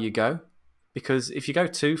far you go, because if you go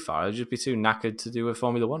too far, it'll just be too knackered to do a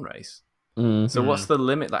Formula One race. So what's the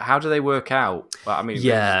limit? Like, how do they work out? Well, I mean,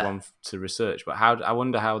 it's one to research, but I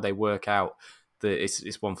wonder how they work out that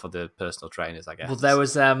it's one for the personal trainers, I guess. Well, there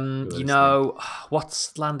was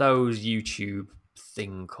what's Lando's YouTube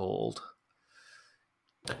thing called?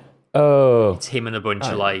 Oh, it's him and a bunch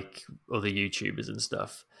of like other YouTubers and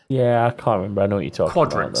stuff. Yeah, I can't remember. I know what you're talking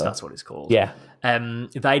Quadrants, about. that's what it's called. Yeah.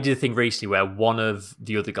 They did a thing recently where one of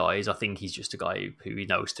the other guys, I think he's just a guy who he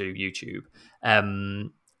knows through YouTube,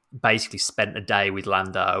 basically spent a day with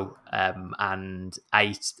Lando and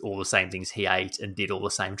ate all the same things he ate and did all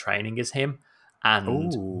the same training as him.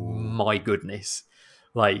 And my goodness,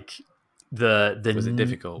 like was it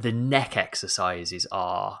difficult? The neck exercises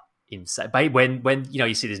are insane. When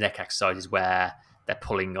you see these neck exercises where they're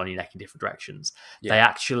pulling on your neck in different directions, they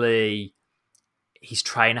actually, his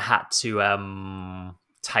trainer had to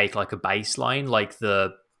take like a baseline, like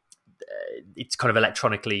it's kind of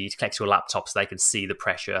electronically connected to a laptop so they can see the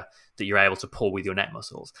pressure that you're able to pull with your neck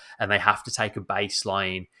muscles, and they have to take a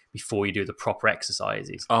baseline before you do the proper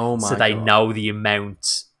exercises. Oh my! So they know the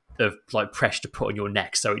amount of like pressure to put on your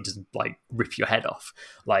neck, so it doesn't like rip your head off,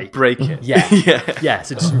 like break it. Yeah.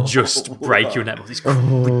 So just break your neck muscles. It's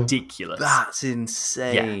ridiculous. That's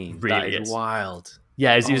insane. Yeah, really that is wild.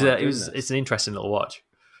 Yeah, it's an interesting little watch.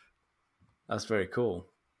 That's very cool.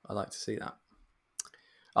 I'd like to see that.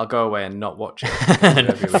 I'll go away and not watch it.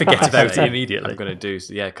 Forget about it immediately. I'm going to do,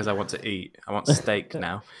 because I want to eat. I want steak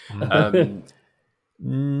now.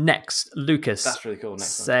 Next, Lucas. That's really cool.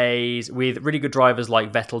 Says, with really good drivers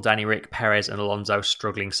like Vettel, Danny Rick, Perez, and Alonso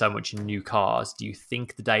struggling so much in new cars, do you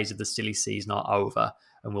think the days of the silly season are over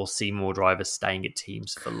and we'll see more drivers staying at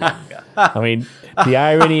teams for longer? I mean, the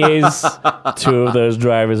irony is two of those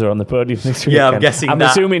drivers are on the podium this weekend. Yeah, I'm guessing I'm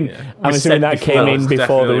that. Assuming that came in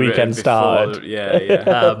before the weekend started.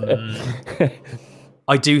 Yeah.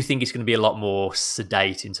 I do think it's going to be a lot more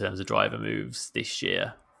sedate in terms of driver moves this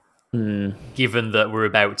year. Given that we're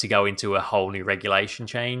about to go into a whole new regulation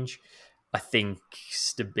change, I think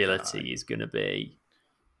stability is going to be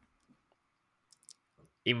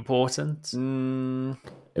important.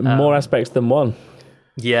 More aspects than one.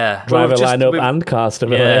 Yeah. Driver lineup and car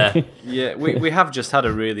stability. Yeah, we have just had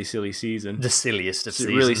a really silly season. The silliest of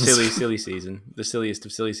seasons. Really silly season. The silliest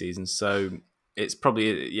of silly seasons. So it's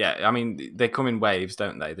probably, I mean, they come in waves,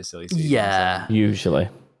 don't they, the silly seasons? Yeah. Usually.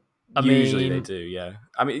 Usually they do, yeah.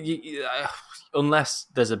 I mean, unless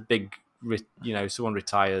there's a big, someone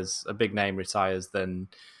retires, a big name retires, then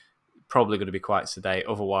probably going to be quite sedate.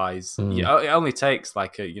 Otherwise, it only takes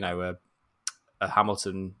like a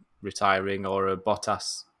Hamilton retiring or a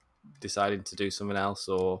Bottas deciding to do something else,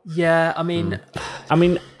 or I mean,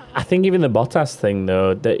 I think even the Bottas thing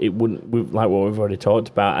though, that it wouldn't, like what we've already talked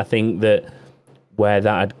about. I think that where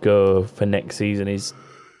that'd go for next season is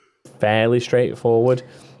fairly straightforward.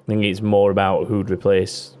 I think it's more about who'd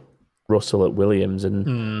replace Russell at Williams,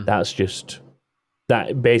 and that's just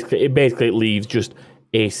that. Basically, it leaves just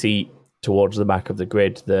a seat towards the back of the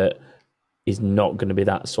grid that is not going to be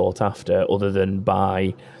that sought after, other than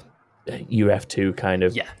by your F2 kind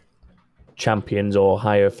of champions or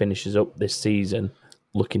higher finishers up this season,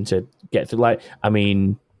 looking to get through. Like, I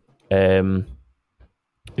mean, Guanyu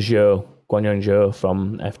Zhou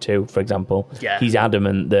from F2, for example, he's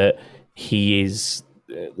adamant that he is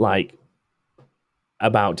like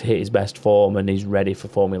about to hit his best form and he's ready for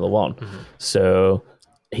Formula One. So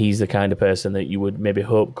he's the kind of person that you would maybe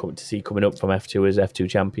hope to see coming up from F2 as F2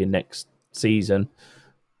 champion next season.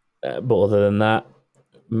 But other than that,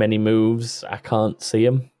 many moves, I can't see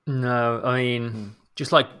him. No, I mean,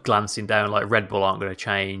 just like glancing down, like Red Bull aren't going to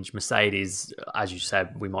change. Mercedes, as you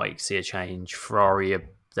said, we might see a change. Ferrari,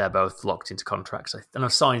 they're both locked into contracts. And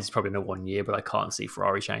I've signed probably in 1 year, but I can't see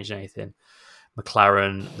Ferrari changing anything.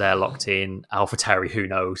 McLaren, they're locked in. AlphaTauri, who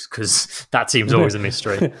knows? Because that team's always a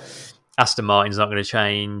mystery. Aston Martin's not going to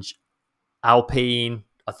change. Alpine,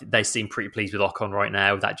 I think they seem pretty pleased with Ocon right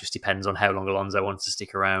now. That just depends on how long Alonso wants to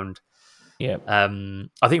stick around. Yeah.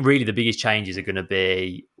 I think really the biggest changes are going to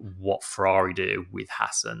be what Ferrari do with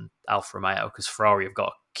Haas and Alfa Romeo, because Ferrari have got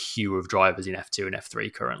a queue of drivers in F2 and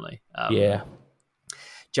F3 currently.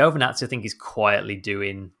 Giovinazzi, I think, is quietly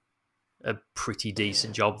doing a pretty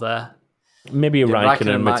decent job there. Maybe a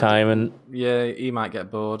Raikkonen retirement. Yeah, he might get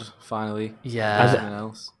bored finally. Yeah. Something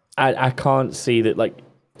else. I can't see that. Like,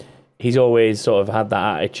 he's always sort of had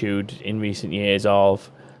that attitude in recent years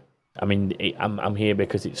of, I mean, I'm here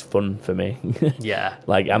because it's fun for me. Yeah.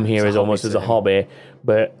 Like, I'm here as almost as a hobby,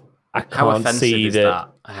 but I can't see that.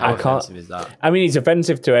 How offensive is that? I mean, it's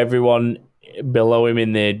offensive to everyone below him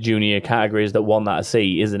in the junior categories that want that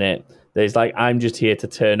seat, isn't it? There's like, I'm just here to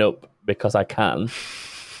turn up because I can,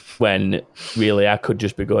 when really I could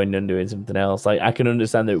just be going and doing something else. Like, I can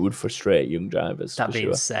understand that it would frustrate young drivers. That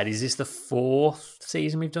being said, is this the 4th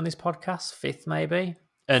season we've done this podcast? 5th, maybe?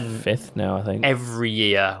 And 5th now, I think. Every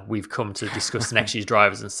year we've come to discuss the next year's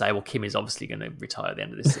drivers and say, well, Kimi's obviously going to retire at the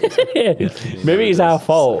end of this season. Maybe it's our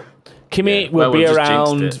fault. Kimi will be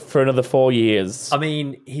around for another 4 years. I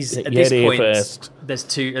mean, he's at this point. First. There's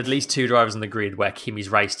at least 2 drivers on the grid where Kimi's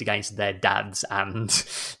raced against their dads and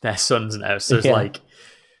their sons now. So it's like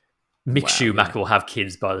Mick Schumacher will have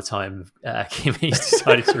kids by the time Kimi's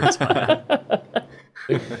decided to retire.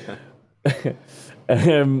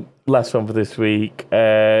 Last one for this week.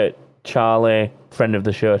 Charlie, friend of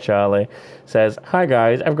the show, Charlie, says, "Hi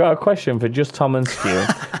guys, I've got a question for just Tom and Stu.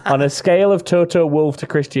 On a scale of Toto Wolff to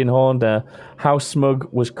Christian Horner, how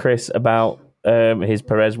smug was Chris about his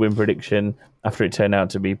Perez win prediction after it turned out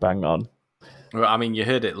to be bang on?" Well, I mean, you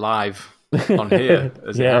heard it live on here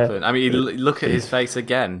as it happened. I mean, look at his face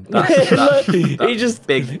again. He just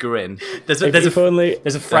big grin. There's a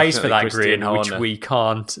phrase for that grin, which we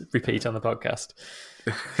can't repeat on the podcast.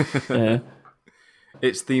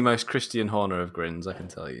 It's the most Christian Horner of grins, I can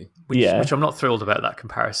tell you. Which I'm not thrilled about that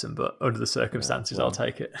comparison, but under the circumstances, I'll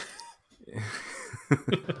take it.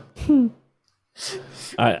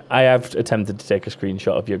 I have attempted to take a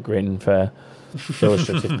screenshot of your grin for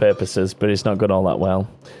illustrative purposes, but it's not gone all that well.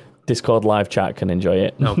 Discord live chat can enjoy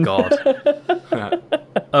it. Oh God!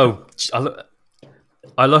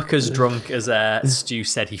 I look as drunk as Stu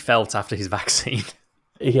said he felt after his vaccine.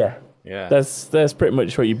 Yeah. That's pretty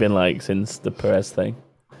much what you've been like since the Perez thing.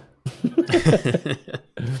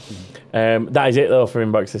 That is it though for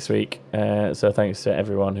Inbox this week. So thanks to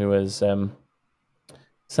everyone who has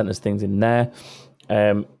sent us things in there.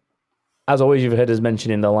 As always, you've heard us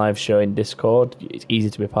mention in the live show in Discord. It's easy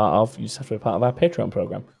to be part of. You just have to be part of our Patreon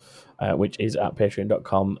program, which is at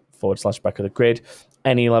patreon.com/back of the grid.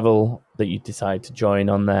 Any level that you decide to join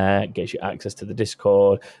on there gets you access to the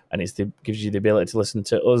Discord, and gives you the ability to listen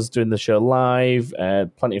to us doing the show live,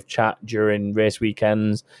 plenty of chat during race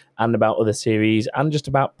weekends, and about other series, and just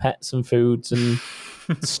about pets and foods and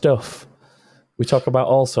stuff. We talk about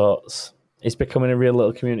all sorts. It's becoming a real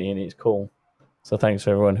little community, and it's cool. So thanks for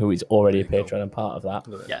everyone who is already a patron and part of that.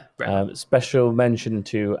 Yeah. Special mention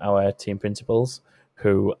to our team principals,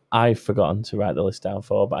 who I've forgotten to write the list down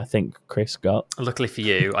for, but I think Chris got. Luckily for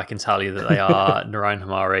you, I can tell you that they are Narayan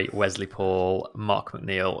Hamari, Wesley Paul, Mark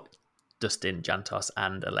McNeil, Dustin Jantos,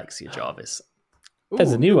 and Alexia Jarvis.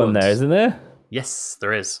 There's a new one there, isn't there? Yes,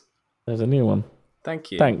 there is. There's a new one.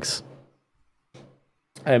 Thank you. Thanks.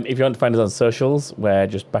 If you want to find us on socials, we're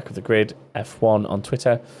just Back of the Grid F1 on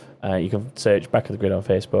Twitter. You can search Back of the Grid on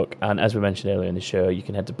Facebook. And as we mentioned earlier in the show, you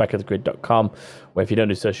can head to backofthegrid.com, where if you don't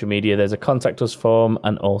do social media, there's a contact us form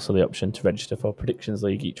and also the option to register for Predictions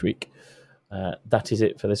League each week. That is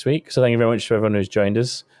it for this week. So thank you very much to everyone who's joined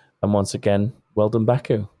us. And once again, well done,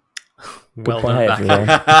 Baku. Well done, Baku.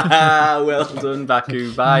 Well done,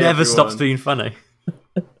 Baku. Bye, Never everyone. stops being funny.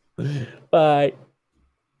 Bye.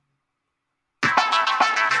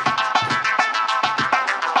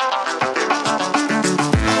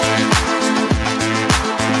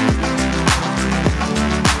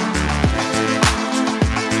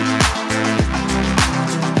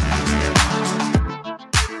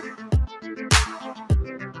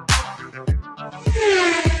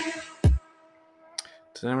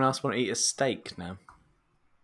 Does anyone else want to eat a steak now?